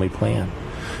 per family plan.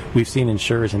 We've seen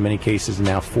insurers in many cases in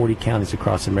now 40 counties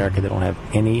across America that don't have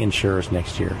any insurers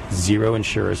next year. 0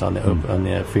 insurers on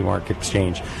the free market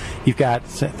exchange. You've got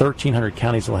 1,300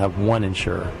 counties that will have 1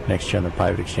 insurer next year on the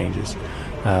private exchanges.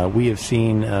 We have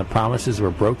seen promises that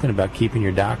were broken about keeping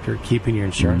your doctor, keeping your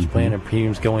insurance plan, and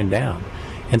premiums going down.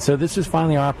 And so this is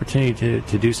finally our opportunity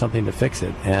to do something to fix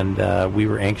it. And we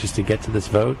were anxious to get to this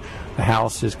vote. The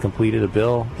House has completed a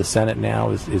bill. The Senate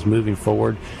now is moving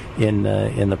forward in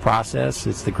the process.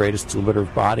 It's the greatest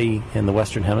deliberative body in the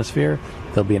Western Hemisphere.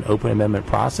 There'll be an open amendment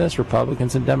process.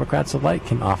 Republicans and Democrats alike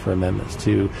can offer amendments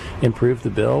to improve the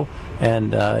bill.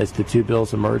 And as the 2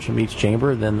 bills emerge from each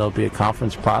chamber, then there'll be a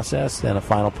conference process and a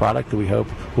final product that we hope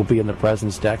will be in the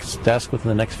president's desk within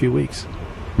the next few weeks.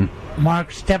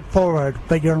 Mark, step forward,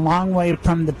 but you're a long way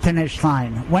from the finish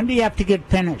line. When do you have to get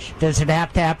finished? Does it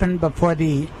have to happen before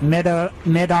the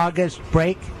mid-August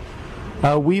break?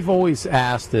 We've always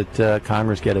asked that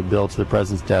Congress get a bill to the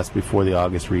president's desk before the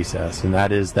August recess, and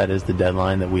that is the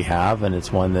deadline that we have, and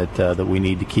it's one that we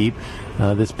need to keep.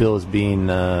 This bill is being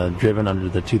driven under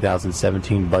the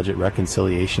 2017 Budget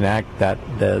Reconciliation Act. That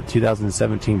the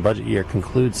 2017 budget year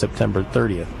concludes September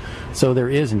 30th, so there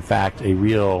is in fact a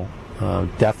real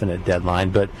definite deadline,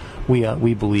 but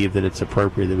we believe that it's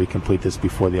appropriate that we complete this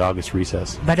before the August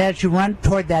recess. But as you run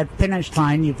toward that finish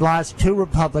line, you've lost 2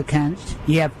 Republicans.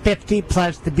 You have 50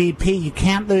 plus the BP. You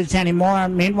can't lose any more.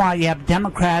 Meanwhile, you have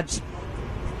Democrats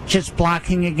just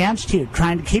blocking against you,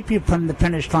 trying to keep you from the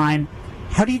finish line.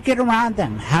 How do you get around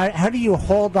them? How do you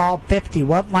hold all 50?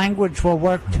 What language will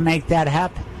work to make that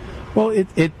happen? Well,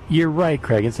 you're right,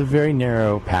 Craig. It's a very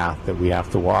narrow path that we have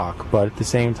to walk. But at the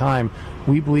same time,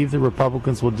 we believe the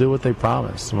Republicans will do what they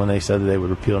promised when they said that they would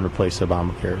repeal and replace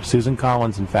Obamacare. Susan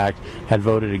Collins, in fact, had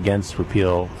voted against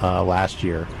repeal last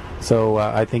year. So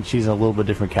I think she's in a little bit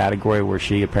different category where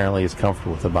she apparently is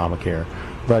comfortable with Obamacare.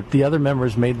 But the other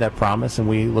members made that promise, and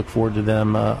we look forward to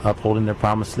them upholding their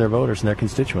promise to their voters and their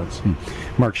constituents.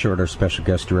 Mark Short, our special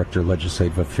guest director,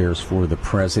 Legislative Affairs for the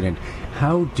President.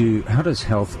 How does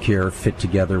health care fit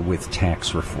together with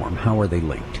tax reform? How are they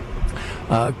linked?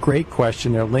 Great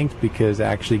question. They're linked because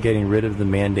actually getting rid of the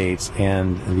mandates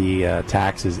and the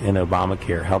taxes in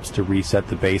Obamacare helps to reset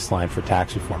the baseline for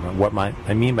tax reform. And what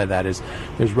I mean by that is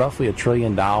there's roughly $1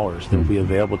 trillion that will be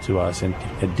available to us in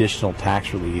additional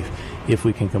tax relief if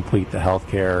we can complete the health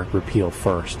care repeal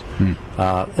first.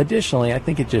 Additionally, I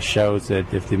think it just shows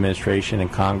that if the administration and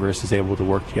Congress is able to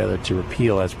work together to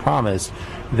repeal as promised,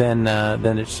 then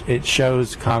it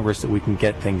shows Congress that we can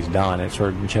get things done. It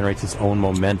sort of generates its own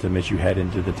momentum as you head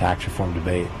into the tax reform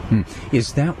debate.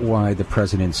 Is that why the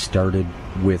president started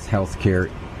with health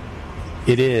care?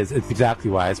 It is. It's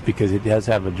exactly why. It's because it does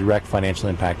have a direct financial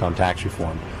impact on tax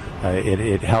reform.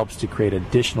 It helps to create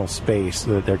additional space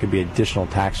so that there can be additional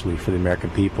tax relief for the American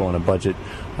people in a budget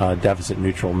deficit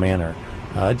neutral manner.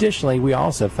 Additionally, we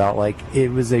also felt like it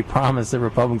was a promise that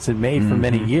Republicans had made for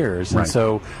many years, and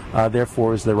so therefore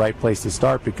it was the right place to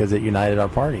start because it united our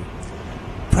party.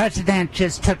 President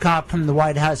just took off from the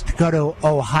White House to go to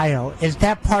Ohio. Is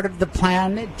that part of the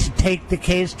plan, to take the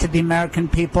case to the American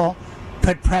people,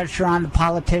 put pressure on the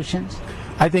politicians?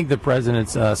 I think the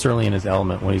president's certainly in his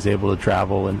element when he's able to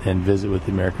travel and visit with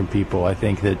the American people. I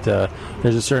think that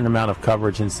there's a certain amount of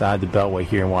coverage inside the Beltway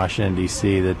here in Washington,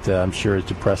 D.C. that I'm sure is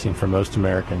depressing for most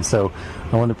Americans. So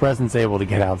when the president's able to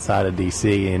get outside of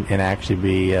D.C. and actually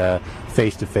be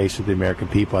face-to-face with the American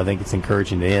people, I think it's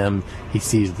encouraging to him. He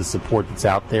sees the support that's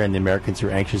out there, and the Americans are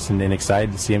anxious and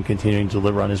excited to see him continuing to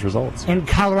deliver on his results. In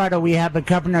Colorado, we have a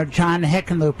Governor, John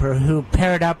Hickenlooper, who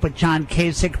paired up with John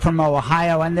Kasich from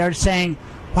Ohio, and they're saying,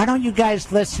 why don't you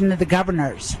guys listen to the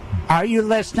governors? Are you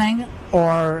listening,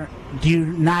 or do you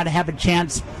not have a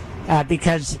chance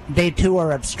because they too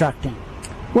are obstructing?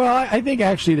 Well, I think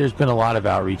actually there's been a lot of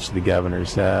outreach to the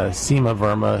governors. Seema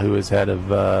Verma, who is head of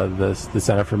the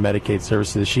Center for Medicaid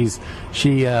Services,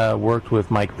 she worked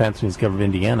with Mike Pence when he's governor of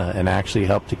Indiana and actually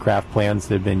helped to craft plans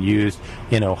that have been used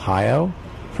in Ohio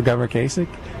for Governor Kasich,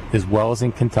 as well as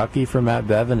in Kentucky for Matt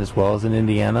Bevin, as well as in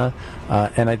Indiana.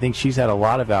 And I think she's had a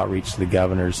lot of outreach to the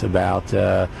governors about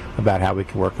how we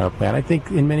can work on a plan. I think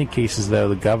in many cases, though,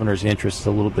 the governor's interest is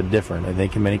a little bit different. I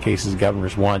think in many cases,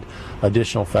 governors want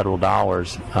additional federal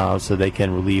dollars so they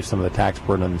can relieve some of the tax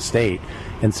burden on the state.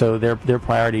 And so their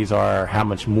priorities are how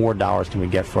much more dollars can we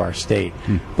get for our state.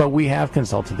 But we have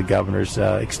consulted the governors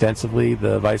extensively.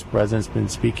 The vice president's been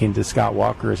speaking to Scott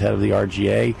Walker as head of the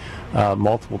RGA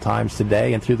multiple times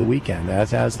today and through the weekend,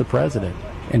 as has the president.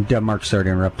 And Mark, sorry to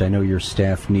interrupt. I know your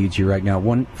staff needs you right now.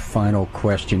 One final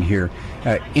question here.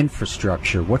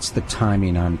 Infrastructure. What's the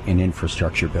timing on an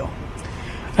infrastructure bill?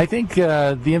 I think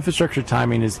the infrastructure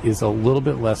timing is a little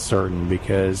bit less certain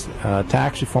because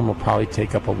tax reform will probably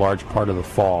take up a large part of the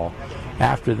fall.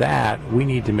 After that, we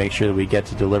need to make sure that we get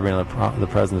to delivering on the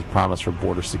president's promise for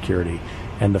border security.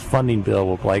 And the funding bill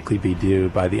will likely be due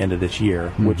by the end of this year,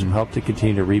 which will help to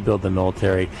continue to rebuild the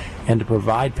military and to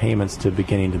provide payments to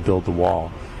beginning to build the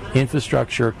wall.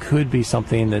 Infrastructure could be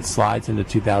something that slides into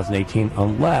 2018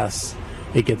 unless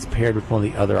it gets paired with one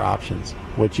of the other options.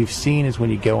 What you've seen is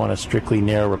when you go on a strictly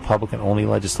narrow Republican-only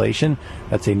legislation,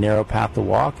 that's a narrow path to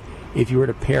walk. If you were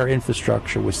to pair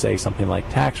infrastructure with, say, something like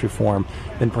tax reform,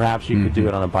 then perhaps you could do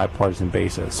it on a bipartisan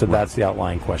basis. So that's the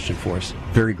outlying question for us.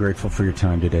 Very grateful for your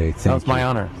time today. Thank you. It's my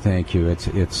honor. Thank you.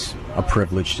 It's a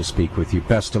privilege to speak with you.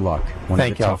 Best of luck.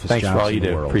 Thank you. Thanks for all you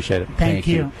do. Appreciate it. Thank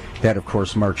you. That, of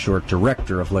course, Mark Short,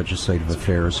 Director of Legislative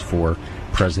Affairs for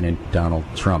President Donald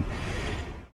Trump.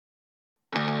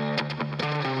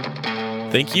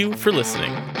 Thank you for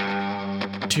listening.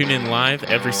 Tune in live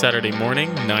every Saturday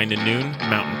morning, 9 to noon,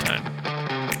 Mountain Time.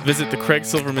 Visit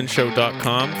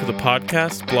thecraigsilvermanshow.com for the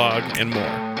podcast, blog, and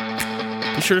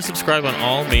more. Be sure to subscribe on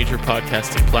all major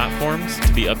podcasting platforms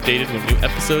to be updated when new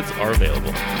episodes are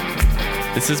available.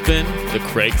 This has been The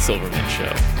Craig Silverman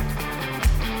Show.